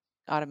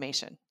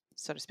automation,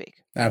 so to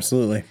speak.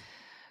 Absolutely.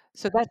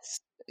 So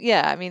that's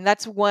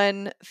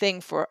one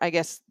thing for, I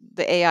guess,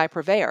 the AI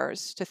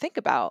purveyors to think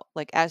about,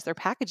 like, as they're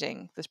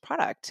packaging this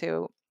product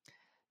to,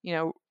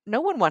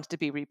 no one wants to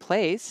be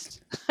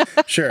replaced.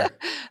 Sure.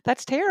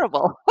 That's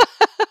terrible.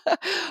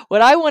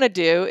 What I want to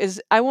do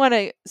is I want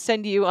to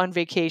send you on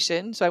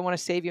vacation. So I want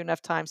to save you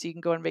enough time so you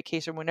can go on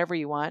vacation whenever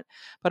you want.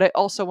 But I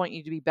also want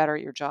you to be better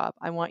at your job.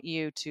 I want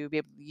you to be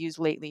able to use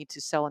Lately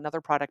to sell another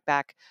product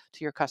back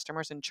to your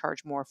customers and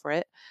charge more for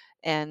it,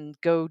 and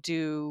go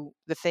do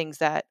the things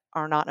that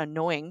are not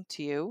annoying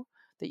to you,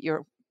 that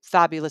your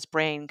fabulous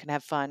brain can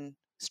have fun,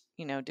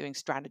 doing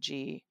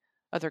strategy,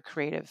 other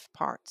creative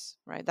parts,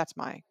 right?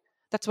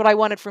 That's what I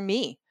wanted for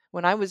me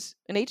when I was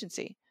an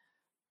agency,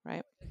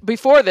 right?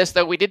 Before this,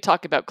 though, we did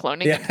talk about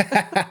cloning. Yeah.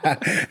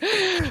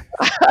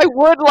 I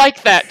would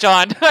like that,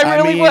 John. I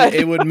really would.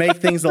 It would make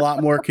things a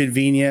lot more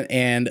convenient.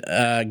 And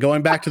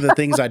going back to the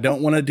things I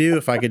don't want to do,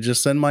 if I could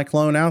just send my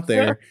clone out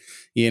there,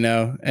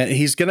 and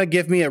he's going to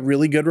give me a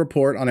really good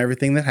report on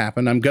everything that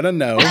happened. I'm going to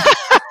know.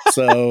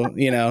 So,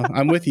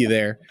 I'm with you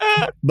there.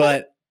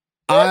 But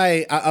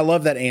I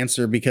love that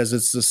answer because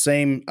it's the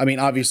same. I mean,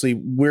 obviously,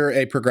 we're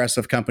a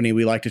progressive company.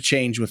 We like to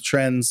change with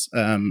trends.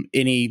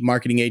 Any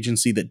marketing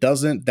agency that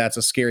doesn't, that's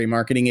a scary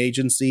marketing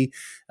agency.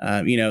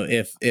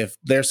 If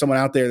there's someone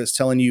out there that's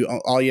telling you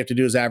all you have to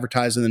do is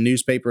advertise in the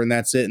newspaper and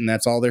that's it, and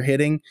that's all they're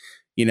hitting,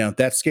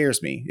 that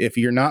scares me. If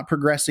you're not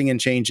progressing and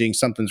changing,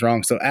 something's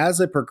wrong. So as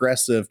a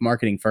progressive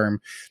marketing firm,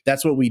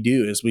 that's what we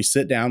do is we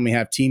sit down, we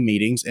have team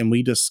meetings, and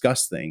we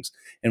discuss things.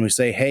 And we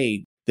say,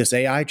 hey, this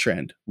AI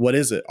trend, what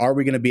is it? Are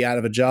we going to be out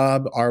of a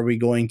job? Are we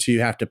going to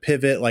have to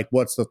pivot? Like,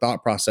 what's the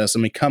thought process?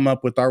 And we come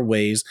up with our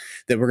ways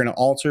that we're going to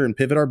alter and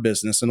pivot our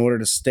business in order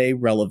to stay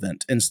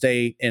relevant and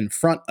stay in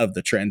front of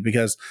the trend.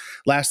 Because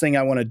last thing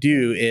I want to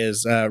do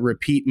is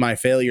repeat my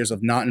failures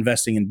of not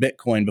investing in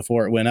Bitcoin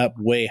before it went up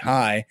way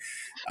high.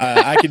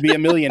 I could be a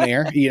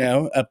millionaire,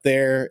 up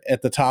there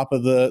at the top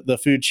of the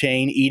food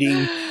chain,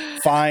 eating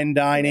fine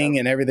dining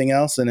and everything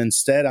else. And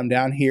instead, I'm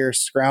down here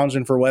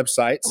scrounging for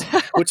websites,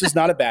 which is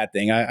not a bad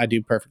thing. I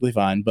do perfectly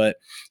fine. But,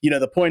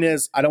 the point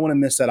is, I don't want to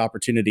miss that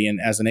opportunity.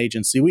 And as an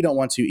agency, we don't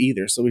want to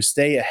either. So we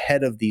stay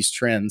ahead of these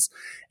trends.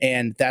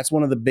 And that's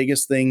one of the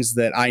biggest things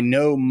that I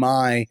know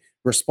my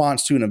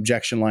response to an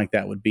objection like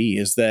that would be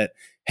is that,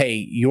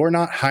 hey, you're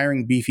not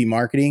hiring beefy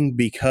marketing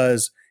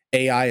because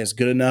AI is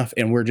good enough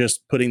and we're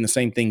just putting the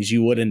same things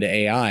you would into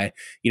AI.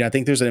 I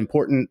think there's an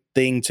important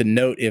thing to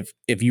note.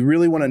 If you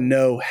really want to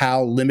know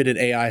how limited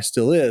AI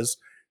still is,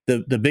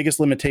 the biggest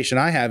limitation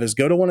I have is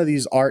go to one of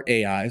these art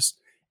AIs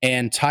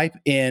and type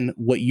in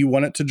what you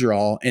want it to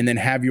draw, and then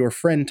have your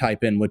friend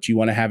type in what you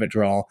want to have it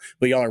draw,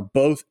 but y'all are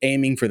both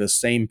aiming for the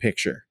same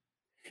picture.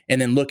 And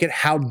then look at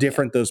how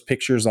different those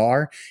pictures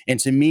are.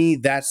 And to me,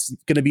 that's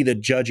going to be the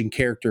judging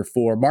character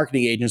for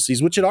marketing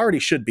agencies, which it already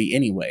should be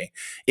anyway,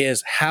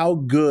 is how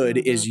good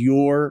is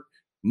your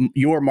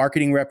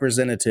marketing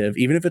representative,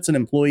 even if it's an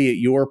employee at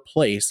your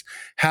place,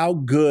 how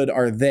good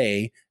are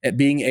they at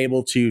being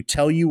able to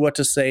tell you what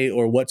to say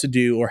or what to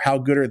do, or how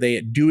good are they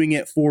at doing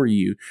it for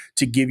you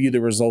to give you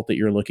the result that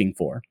you're looking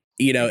for?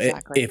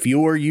 Exactly. If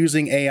you're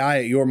using AI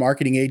at your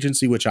marketing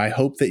agency, which I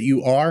hope that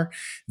you are,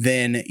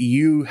 then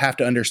you have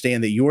to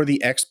understand that you're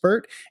the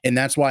expert, and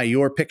that's why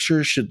your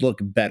pictures should look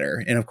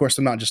better. And of course,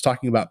 I'm not just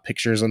talking about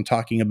pictures. I'm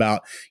talking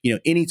about,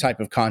 any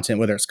type of content,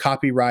 whether it's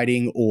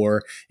copywriting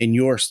or in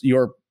your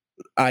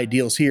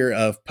ideals here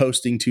of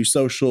posting to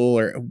social,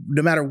 or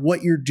no matter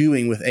what you're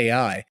doing with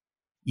AI,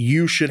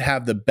 you should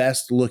have the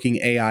best looking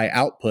AI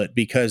output,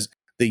 because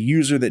the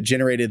user that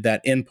generated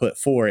that input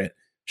for it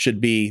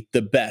should be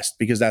the best,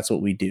 because that's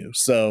what we do.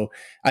 So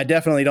I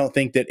definitely don't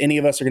think that any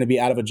of us are going to be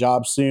out of a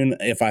job soon.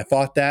 If I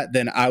thought that,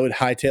 then I would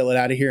hightail it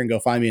out of here and go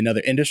find me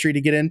another industry to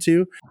get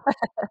into.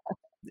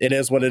 It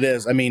is what it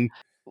is. I mean,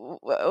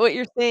 what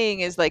you're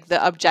saying is like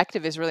the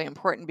objective is really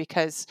important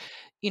because,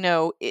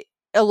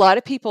 a lot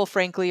of people,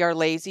 frankly, are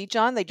lazy,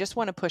 John. They just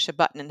want to push a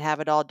button and have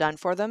it all done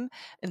for them.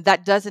 And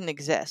that doesn't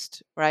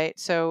exist, right?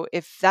 So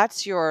if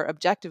that's your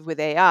objective with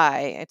AI,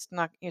 it's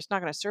not going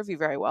to serve you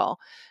very well.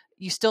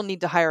 You still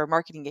need to hire a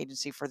marketing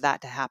agency for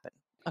that to happen.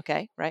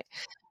 Okay, right?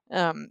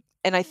 And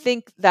I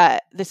think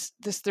that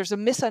there's a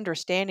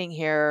misunderstanding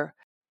here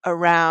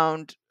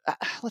around.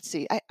 Let's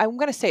see. I'm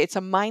going to say it's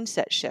a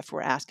mindset shift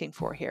we're asking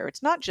for here.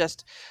 It's not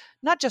just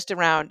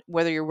around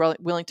whether you're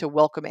willing to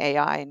welcome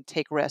AI and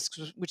take risks,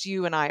 which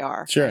you and I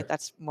are. Sure. Right?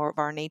 That's more of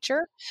our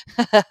nature.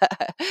 But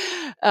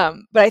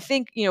I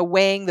think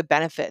weighing the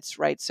benefits,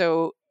 right?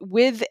 So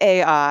with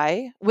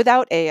AI,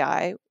 without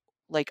AI,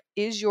 like,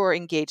 is your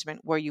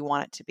engagement where you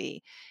want it to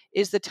be?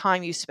 Is the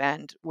time you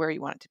spend where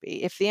you want it to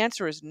be? If the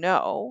answer is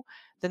no,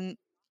 then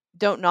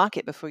don't knock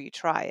it before you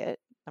try it.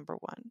 Number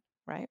one,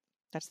 right?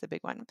 That's the big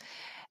one.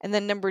 And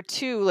then number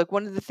two, like,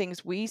 one of the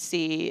things we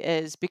see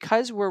is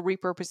because we're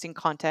repurposing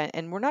content,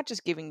 and we're not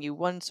just giving you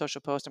one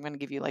social post, I'm going to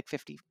give you like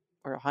 50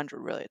 or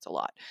 100, really, it's a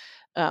lot.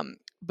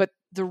 But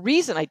the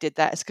reason I did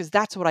that is because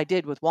that's what I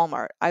did with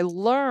Walmart. I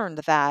learned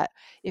that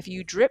if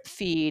you drip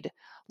feed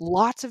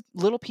lots of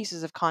little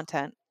pieces of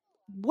content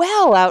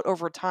well out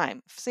over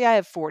time, say I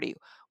have 40,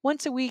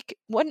 once a week,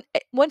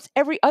 once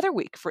every other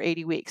week for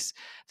 80 weeks,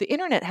 the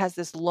internet has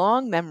this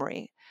long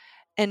memory.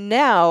 And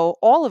now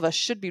all of us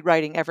should be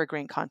writing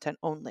evergreen content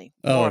only,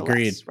 more or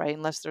agreed. less, right?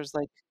 Unless there's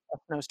like a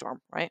snowstorm,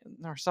 right?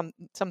 Or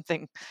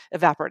something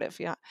evaporative,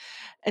 yeah.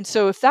 And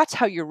so if that's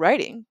how you're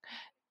writing,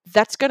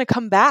 that's going to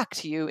come back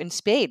to you in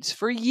spades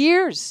for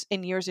years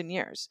and years and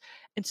years.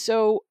 And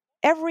so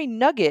every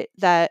nugget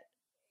that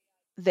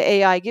the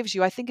AI gives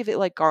you, I think of it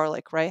like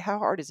garlic, right? How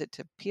hard is it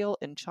to peel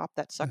and chop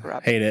that sucker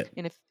up? Hate it.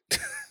 And if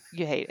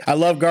you hate it. I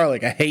love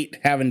garlic. I hate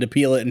having to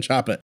peel it and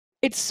chop it.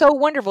 It's so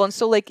wonderful. And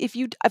so, like, if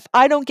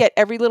I don't get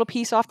every little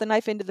piece off the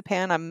knife into the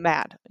pan, I'm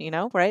mad,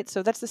 right?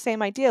 So that's the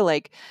same idea.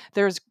 Like,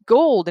 there's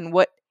gold in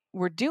what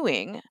we're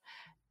doing.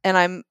 and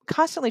I'm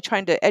constantly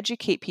trying to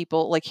educate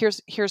people. Like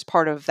here's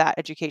part of that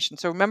education.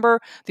 So remember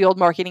the old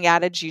marketing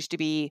adage used to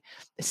be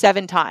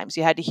 7 times.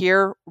 You had to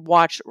hear,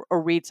 watch,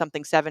 or read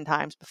something 7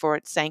 times before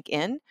it sank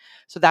in.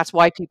 So that's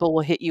why people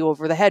will hit you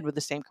over the head with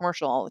the same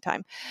commercial all the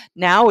time.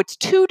 Now it's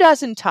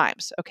 24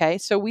 times. Okay.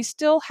 So we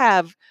still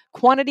have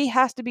quantity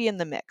has to be in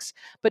the mix,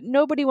 but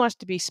nobody wants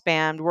to be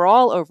spammed. We're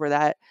all over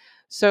that.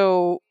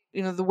 So,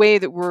 the way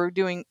that we're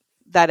doing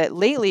that at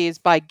Lately is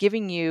by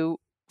giving you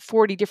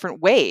 40 different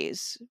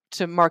ways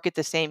to market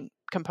the same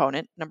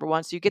component, number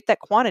one. So you get that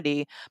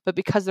quantity, but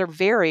because they're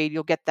varied,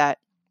 you'll get that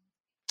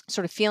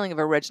sort of feeling of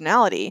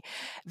originality.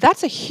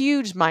 That's a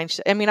huge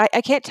mindset. I mean,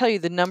 I can't tell you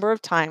the number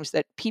of times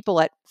that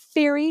people at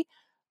very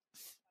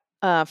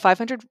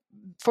 500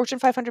 Fortune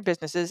 500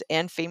 businesses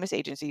and famous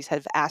agencies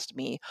have asked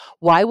me,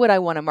 why would I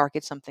want to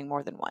market something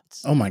more than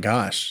once? Oh my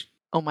gosh.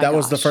 Oh my That gosh.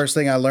 was the first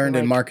thing I learned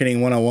in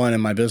Marketing 101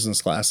 in my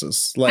business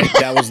classes. Like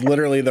that was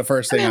literally the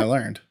first thing I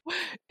learned.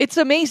 It's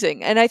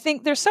amazing. And I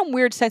think there's some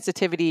weird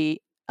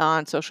sensitivity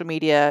on social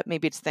media.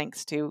 Maybe it's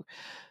thanks to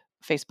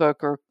Facebook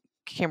or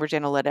Cambridge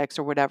Analytics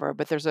or whatever,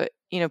 but there's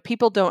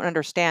people don't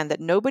understand that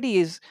no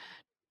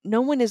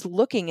one is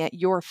looking at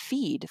your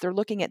feed. They're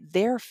looking at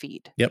their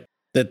feed. Yep.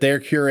 That they're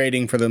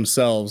curating for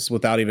themselves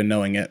without even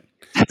knowing it.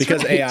 That's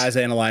because right. AI is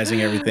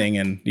analyzing everything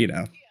and,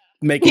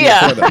 making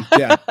it for them.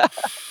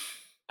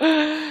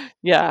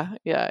 Yeah.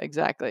 Yeah,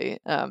 exactly.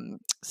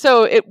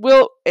 So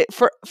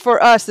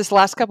for us, this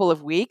last couple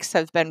of weeks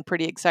has been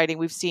pretty exciting.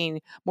 We've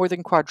seen more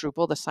than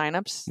quadruple the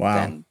signups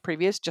than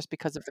previous just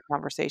because of the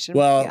conversation.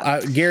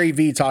 Well, Gary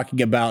Vee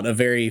talking about a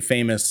very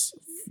famous,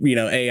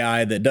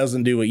 AI that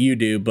doesn't do what you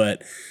do,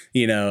 but,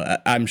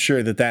 I'm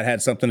sure that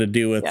had something to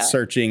do with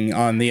searching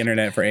on the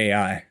internet for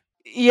AI.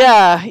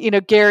 Yeah,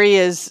 Gary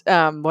is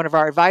one of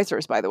our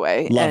advisors, by the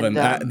way. Love him.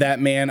 That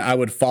man, I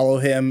would follow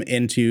him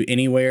into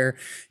anywhere.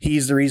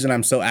 He's the reason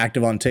I'm so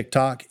active on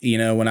TikTok.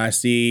 When I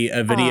see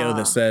a video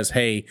that says,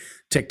 hey,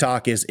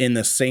 TikTok is in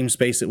the same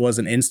space it was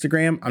in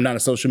Instagram. I'm not a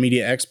social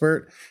media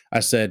expert. I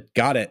said,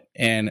 got it.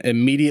 And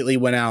immediately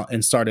went out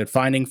and started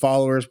finding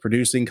followers,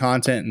 producing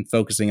content and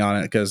focusing on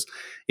it. Because,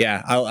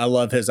 I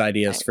love his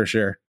ideas for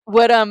sure.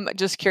 What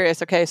just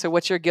curious. Okay, so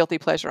what's your guilty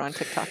pleasure on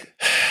TikTok?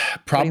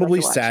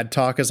 Probably sad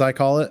talk, as I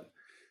call it.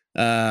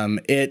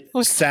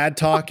 Sad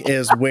talk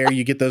is where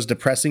you get those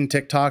depressing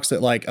TikToks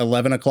at like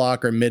 11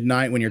 o'clock or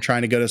midnight when you're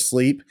trying to go to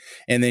sleep.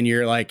 And then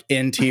you're like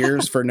in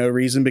tears for no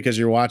reason because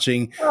you're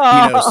watching,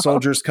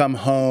 soldiers come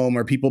home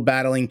or people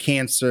battling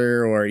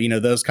cancer or,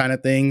 those kind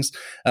of things.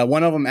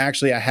 One of them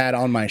actually I had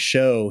on my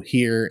show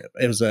here.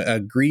 It was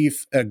a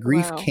grief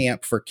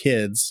camp for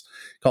kids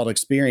called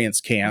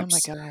Experience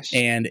Camps. Oh my gosh.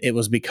 And it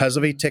was because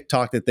of a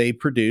TikTok that they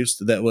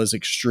produced that was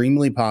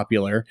extremely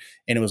popular.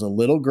 And it was a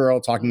little girl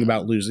talking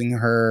about losing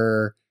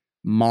her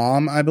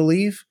mom, I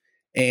believe.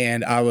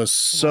 And I was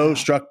so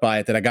struck by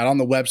it that I got on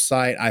the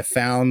website. I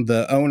found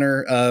the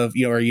owner of,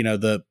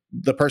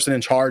 the person in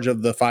charge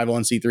of the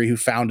 501c3 who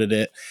founded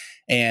it.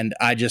 And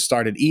I just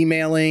started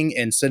emailing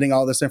and sending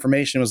all this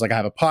information. It was like, I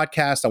have a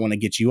podcast. I want to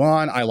get you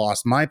on. I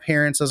lost my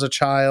parents as a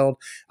child.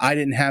 I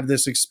didn't have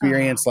this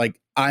experience.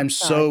 I'm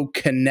so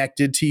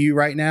connected to you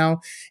right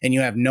now and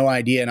you have no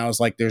idea. And I was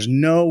like, there's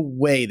no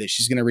way that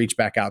she's going to reach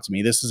back out to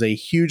me. This is a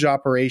huge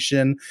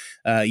operation.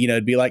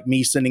 It'd be like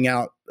me sending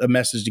out a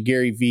message to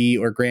Gary Vee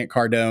or Grant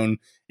Cardone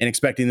and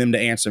expecting them to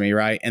answer me.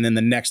 Right. And then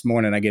the next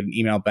morning I get an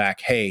email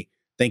back. Hey,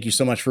 thank you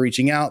so much for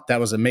reaching out. That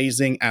was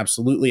amazing.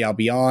 Absolutely. I'll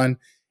be on.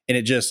 And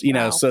it just,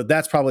 so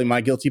that's probably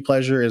my guilty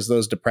pleasure is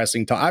those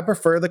depressing talk. I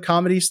prefer the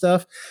comedy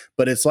stuff,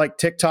 but it's like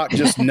TikTok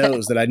just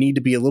knows that I need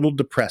to be a little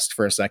depressed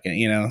for a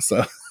second,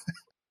 so.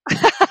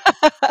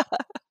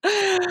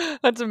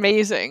 That's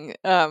amazing.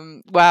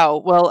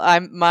 Wow. Well,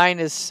 mine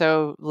is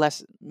so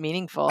less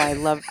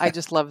meanforming. I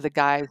just love the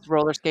guys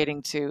roller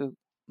skating to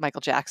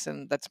Michael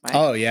Jackson. That's my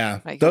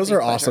those are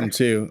pleasure. Awesome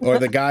too. Or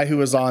the guy who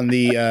was on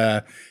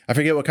the I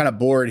forget what kind of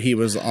board he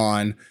was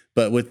on,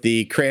 but with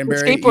the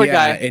cranberry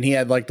guy. And he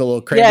had like the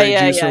little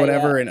cranberry juice or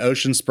whatever, and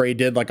Ocean Spray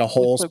did like a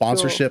whole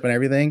sponsorship and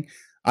everything.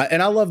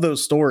 And I love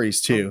those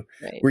stories too,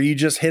 where you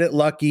just hit it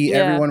lucky,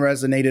 everyone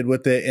resonated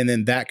with it, and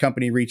then that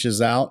company reaches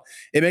out.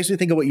 It makes me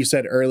think of what you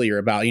said earlier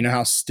about,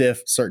 how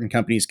stiff certain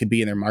companies could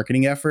be in their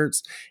marketing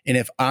efforts. And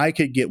if I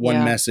could get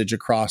one message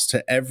across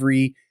to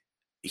every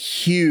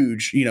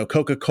huge,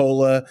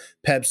 Coca-Cola,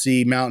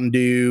 Pepsi, Mountain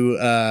Dew,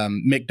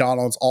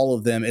 McDonald's, all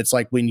of them. It's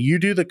like when you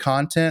do the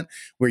content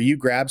where you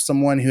grab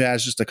someone who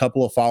has just a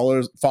couple of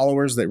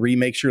followers that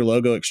remakes your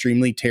logo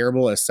extremely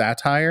terrible as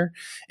satire,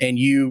 and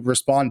you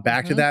respond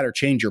back to that or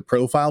change your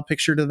profile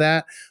picture to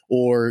that,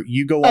 or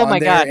you go on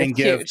there and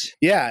give,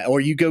 or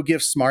you go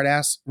give smart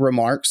ass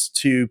remarks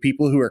to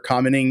people who are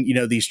commenting,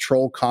 these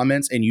troll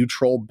comments and you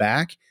troll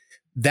back.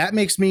 That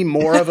makes me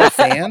more of a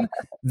fan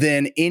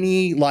than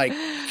any like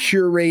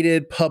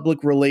curated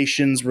public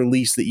relations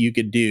release that you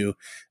could do.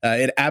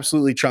 It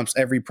absolutely trumps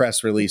every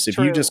press release. If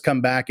you just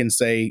come back and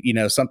say,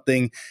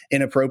 something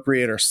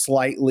inappropriate or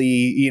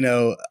slightly,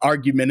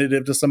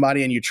 argumentative to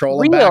somebody and you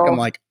troll them back, I'm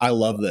like, I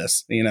love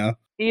this,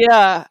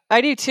 Yeah,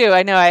 I do too.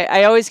 I know.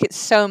 I always get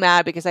so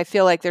mad because I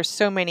feel like there's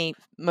so many,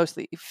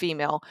 mostly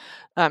female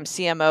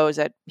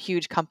CMOs at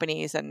huge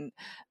companies, and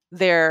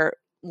their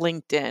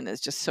LinkedIn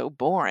is just so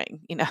boring.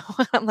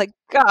 I'm like,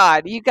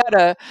 God, you got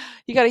a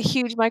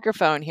huge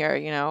microphone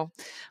here.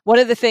 One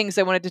of the things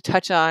I wanted to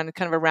touch on,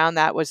 kind of around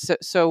that, was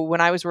so when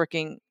I was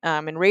working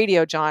in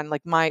radio, John,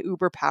 like my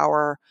Uber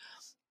power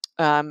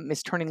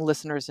is turning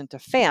listeners into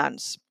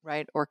fans,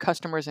 right? Or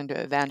customers into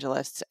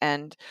evangelists.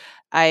 And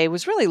I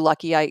was really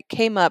lucky. I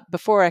came up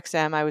before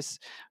XM. I was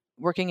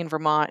working in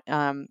Vermont.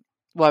 Well,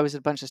 I was at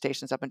a bunch of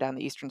stations up and down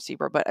the Eastern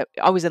Seaboard, but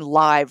I was in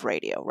live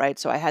radio, right?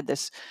 So I had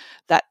that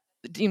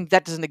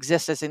that doesn't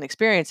exist as an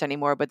experience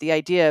anymore. But the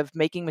idea of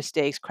making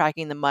mistakes,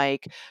 cracking the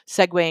mic,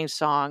 segueing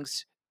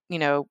songs,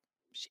 shitting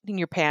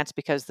your pants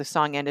because the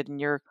song ended and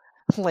you're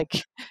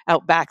like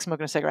out back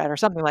smoking a cigarette or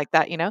something like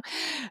that,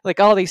 like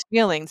all these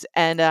feelings.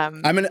 And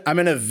I'm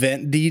an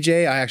event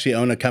DJ. I actually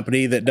own a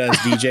company that does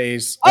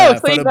DJs so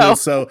photo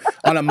booths. So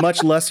on a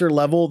much lesser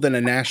level than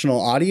a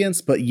national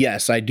audience, but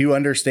yes, I do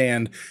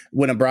understand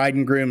when a bride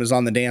and groom is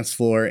on the dance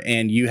floor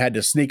and you had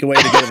to sneak away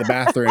to go to the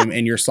bathroom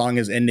and your song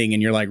is ending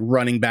and you're like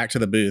running back to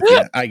the booth.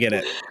 Yeah, I get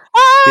it.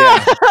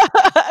 Yeah,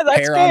 that's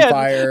hair fun, on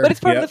fire. but it's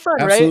part of the fun,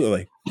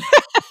 absolutely.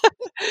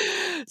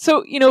 Right?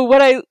 So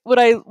what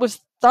I was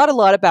thought a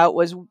lot about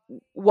was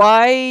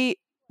why,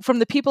 from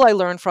the people I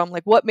learned from,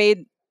 like what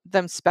made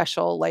them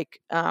special. Like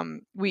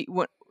the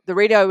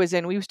radio I was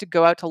in, we used to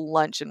go out to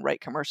lunch and write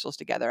commercials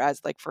together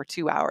as like for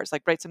 2 hours,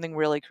 like write something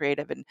really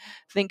creative and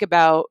think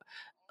about,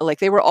 like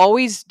they were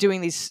always doing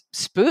these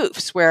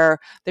spoofs where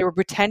they were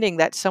pretending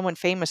that someone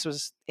famous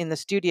was in the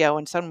studio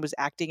and someone was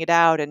acting it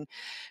out. And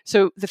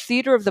so the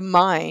theater of the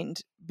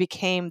mind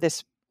became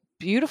this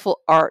beautiful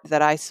art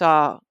that I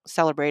saw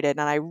celebrated.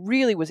 And I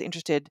really was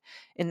interested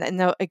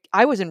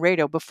I was in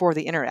radio before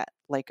the internet.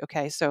 Like,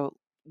 okay, so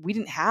we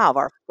didn't have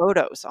our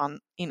photos on,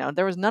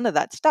 there was none of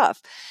that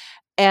stuff.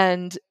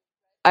 And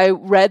I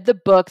read the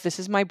book, This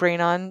Is My Brain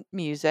on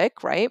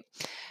Music, right?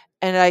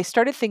 And I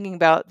started thinking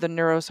about the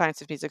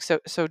neuroscience of music. So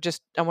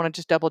I want to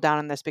just double down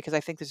on this because I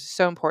think this is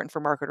so important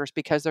for marketers,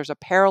 because there's a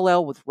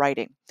parallel with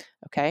writing.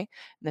 Okay. And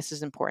this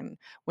is important.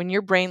 When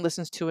your brain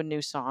listens to a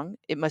new song,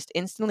 it must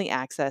instantly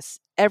access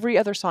every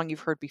other song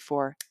you've heard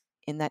before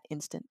in that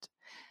instant.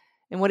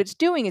 And what it's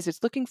doing is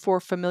it's looking for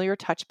familiar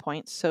touch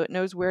points so it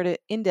knows where to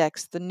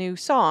index the new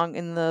song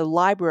in the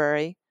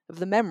library of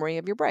the memory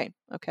of your brain.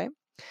 Okay.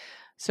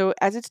 So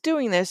as it's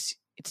doing this,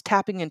 it's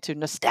tapping into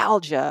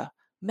nostalgia,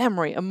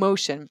 memory,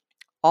 emotion,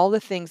 all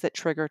the things that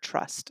trigger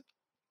trust.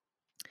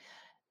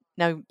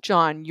 Now,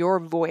 John,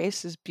 your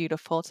voice is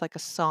beautiful. It's like a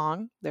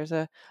song. There's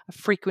a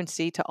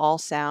frequency to all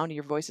sound.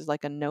 Your voice is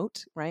like a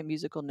note, right?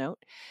 Musical note.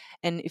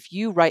 And if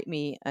you write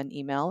me an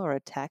email or a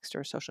text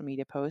or a social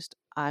media post,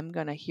 I'm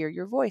going to hear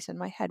your voice in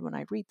my head when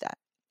I read that.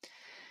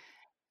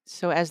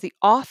 So, as the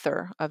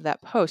author of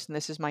that post, and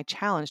this is my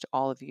challenge to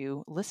all of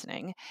you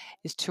listening,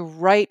 is to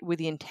write with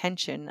the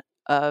intention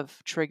of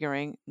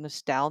triggering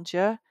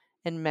nostalgia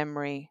and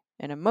memory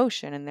and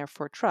emotion, and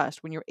therefore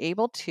trust. When you're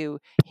able to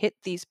hit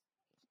these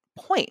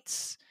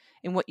points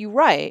in what you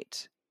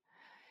write,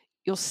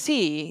 you'll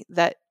see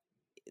that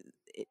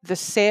the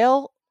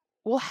sale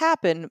will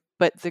happen,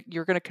 but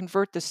you're going to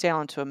convert the sale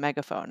into a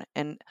megaphone.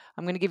 And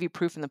I'm going to give you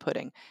proof in the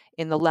pudding.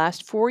 In the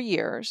last 4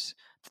 years,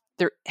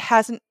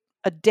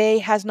 a day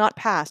has not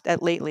passed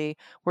at Lately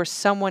where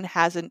someone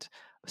hasn't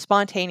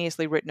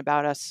spontaneously written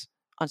about us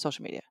on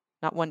social media.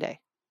 Not one day.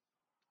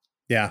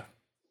 Yeah.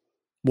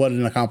 What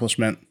an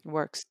accomplishment. It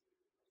works.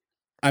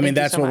 I mean,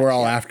 that's what we're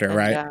all after, And,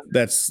 right?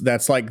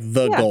 That's like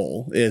the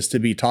goal, is to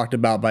be talked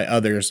about by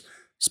others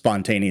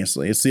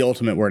spontaneously. It's the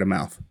ultimate word of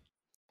mouth.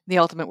 The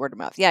ultimate word of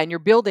mouth. Yeah. And you're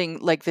building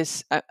like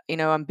this,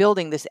 I'm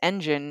building this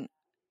engine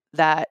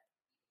that,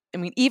 I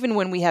mean, even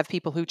when we have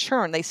people who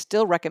churn, they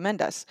still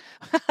recommend us.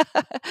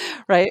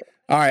 Right?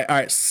 All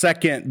right.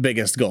 Second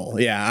biggest goal.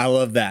 Yeah, I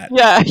love that.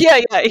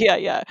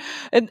 Yeah.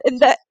 And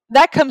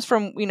that comes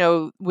from,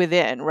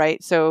 within,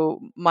 right?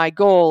 So my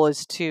goal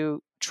is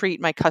to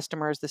treat my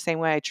customers the same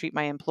way I treat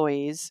my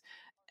employees,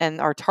 and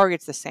our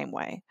targets the same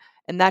way.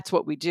 And that's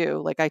what we do.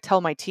 Like I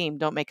tell my team,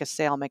 don't make a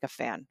sale, make a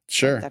fan.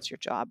 Sure. Right? That's your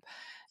job.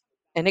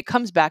 And it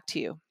comes back to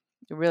you.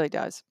 It really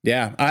does.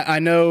 Yeah, I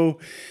know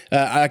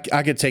I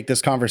could take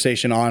this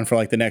conversation on for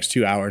like the next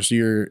 2 hours.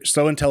 You're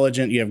so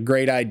intelligent. You have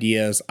great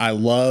ideas. I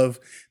love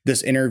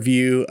this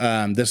interview.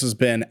 This has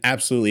been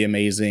absolutely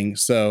amazing.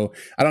 So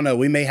I don't know,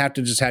 we may have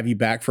to just have you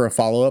back for a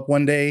follow-up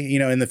one day,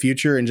 in the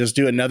future, and just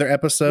do another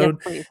episode.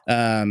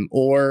 Yes,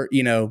 or,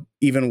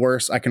 even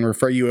worse, I can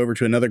refer you over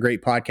to another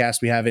great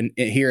podcast we have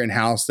here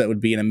in-house that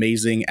would be an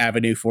amazing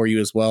avenue for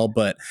you as well.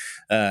 But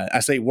I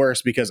say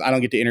worse because I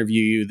don't get to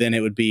interview you. Then it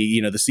would be,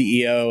 the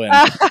CEO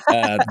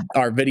and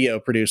our video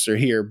producer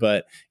here.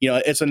 But,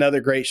 it's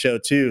another great show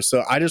too.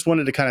 So I just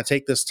wanted to kind of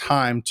take this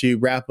time to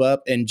wrap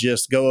up and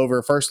just go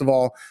over, first of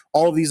all,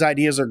 all of these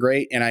ideas are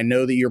great. And I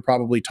know that you're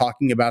probably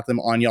talking about them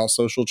on y'all's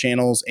social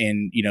channels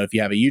and, if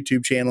you have a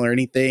YouTube channel or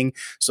anything.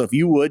 So if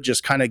you would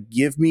just kind of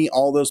give me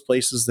all those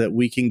places that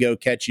we can go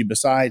catch you,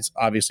 besides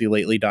obviously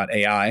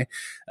Lately.AI.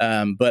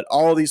 But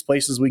all of these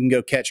places we can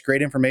go catch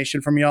great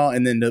information from y'all.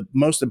 And then the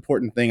most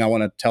important thing I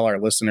want to tell our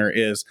listener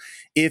is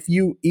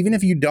even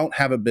if you don't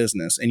have a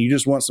business and you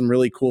just want some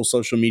really cool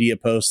social media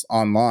posts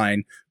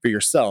online for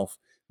yourself,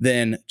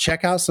 then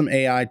check out some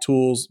AI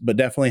tools, but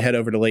definitely head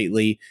over to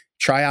Lately.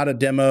 Try out a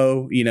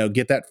demo,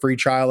 get that free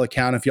trial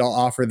account if y'all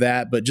offer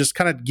that, but just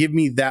kind of give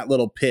me that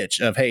little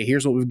pitch of, hey,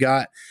 here's what we've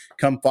got.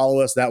 Come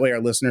follow us. That way our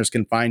listeners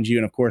can find you.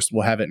 And of course,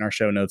 we'll have it in our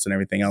show notes and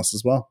everything else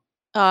as well.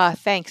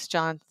 Thanks,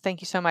 John.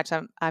 Thank you so much.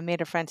 I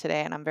made a friend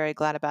today, and I'm very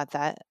glad about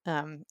that.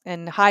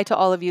 And hi to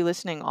all of you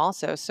listening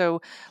also.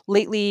 So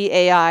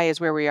Lately.AI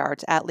is where we are.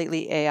 It's at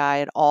Lately.AI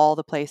at all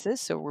the places.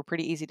 So we're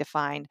pretty easy to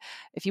find.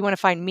 If you want to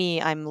find me,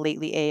 I'm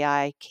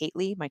Lately.AI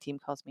Kately. My team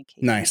calls me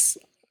Kately. Nice.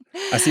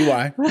 I see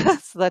why.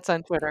 So that's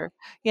on Twitter.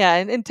 Yeah,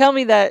 and tell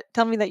me that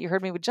you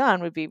heard me with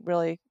John would be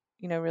really,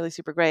 really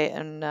super great.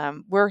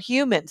 And we're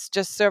humans,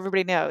 just so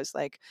everybody knows.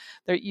 Like,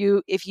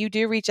 if you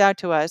do reach out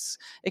to us,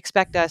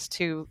 expect us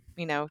to,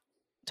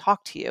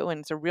 talk to you,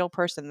 and it's a real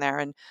person there.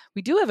 And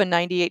we do have a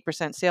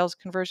 98% sales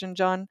conversion,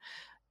 John.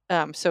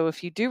 So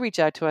if you do reach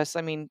out to us,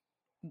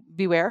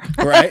 beware.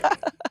 Right.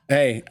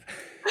 Hey.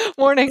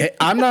 Morning.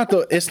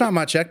 It's not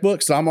my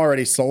checkbook, so I'm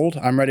already sold.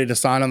 I'm ready to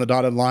sign on the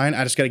dotted line.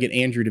 I just got to get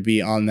Andrew to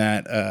be on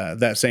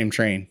that same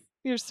train.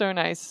 You're so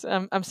nice.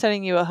 I'm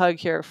sending you a hug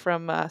here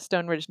from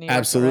Stone Ridge, New York.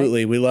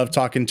 Absolutely. Right? We love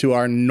talking to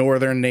our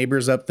northern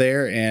neighbors up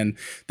there. And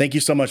thank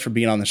you so much for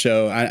being on the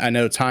show. I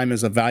know time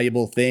is a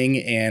valuable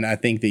thing, and I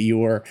think that you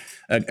were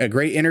a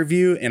great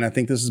interview. And I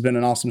think this has been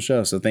an awesome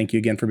show. So thank you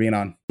again for being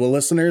on. Well,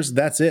 listeners,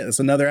 that's it. It's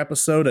another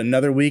episode,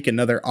 another week,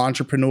 another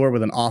entrepreneur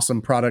with an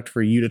awesome product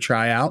for you to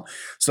try out.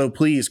 So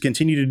please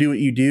continue to do what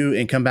you do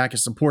and come back and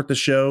support the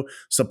show,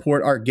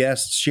 support our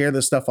guests, share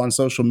this stuff on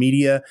social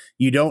media.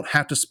 You don't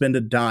have to spend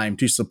a dime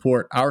to support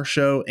our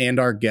show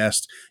and our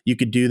guest. You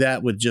could do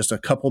that with just a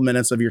couple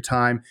minutes of your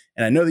time.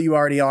 And I know that you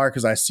already are,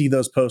 because I see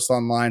those posts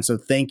online. So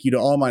thank you to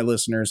all my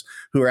listeners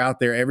who are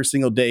out there every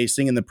single day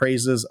singing the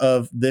praises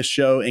of this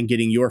show and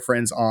getting your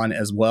friends on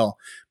as well.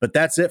 But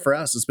that's it for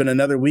us. It's been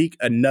another week,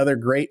 another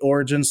great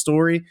origin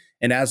story.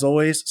 And as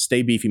always,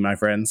 stay beefy, my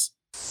friends.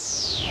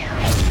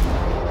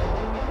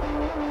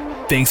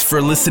 Thanks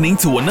for listening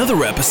to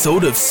another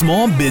episode of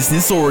Small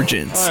Business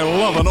Origins. I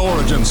love an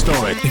origin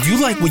story. If you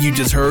like what you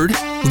just heard,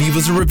 leave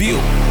us a review,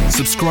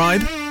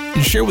 subscribe,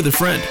 and share with a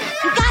friend.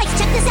 You guys,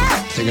 check this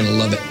out. They're going to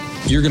love it.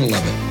 You're going to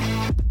love it.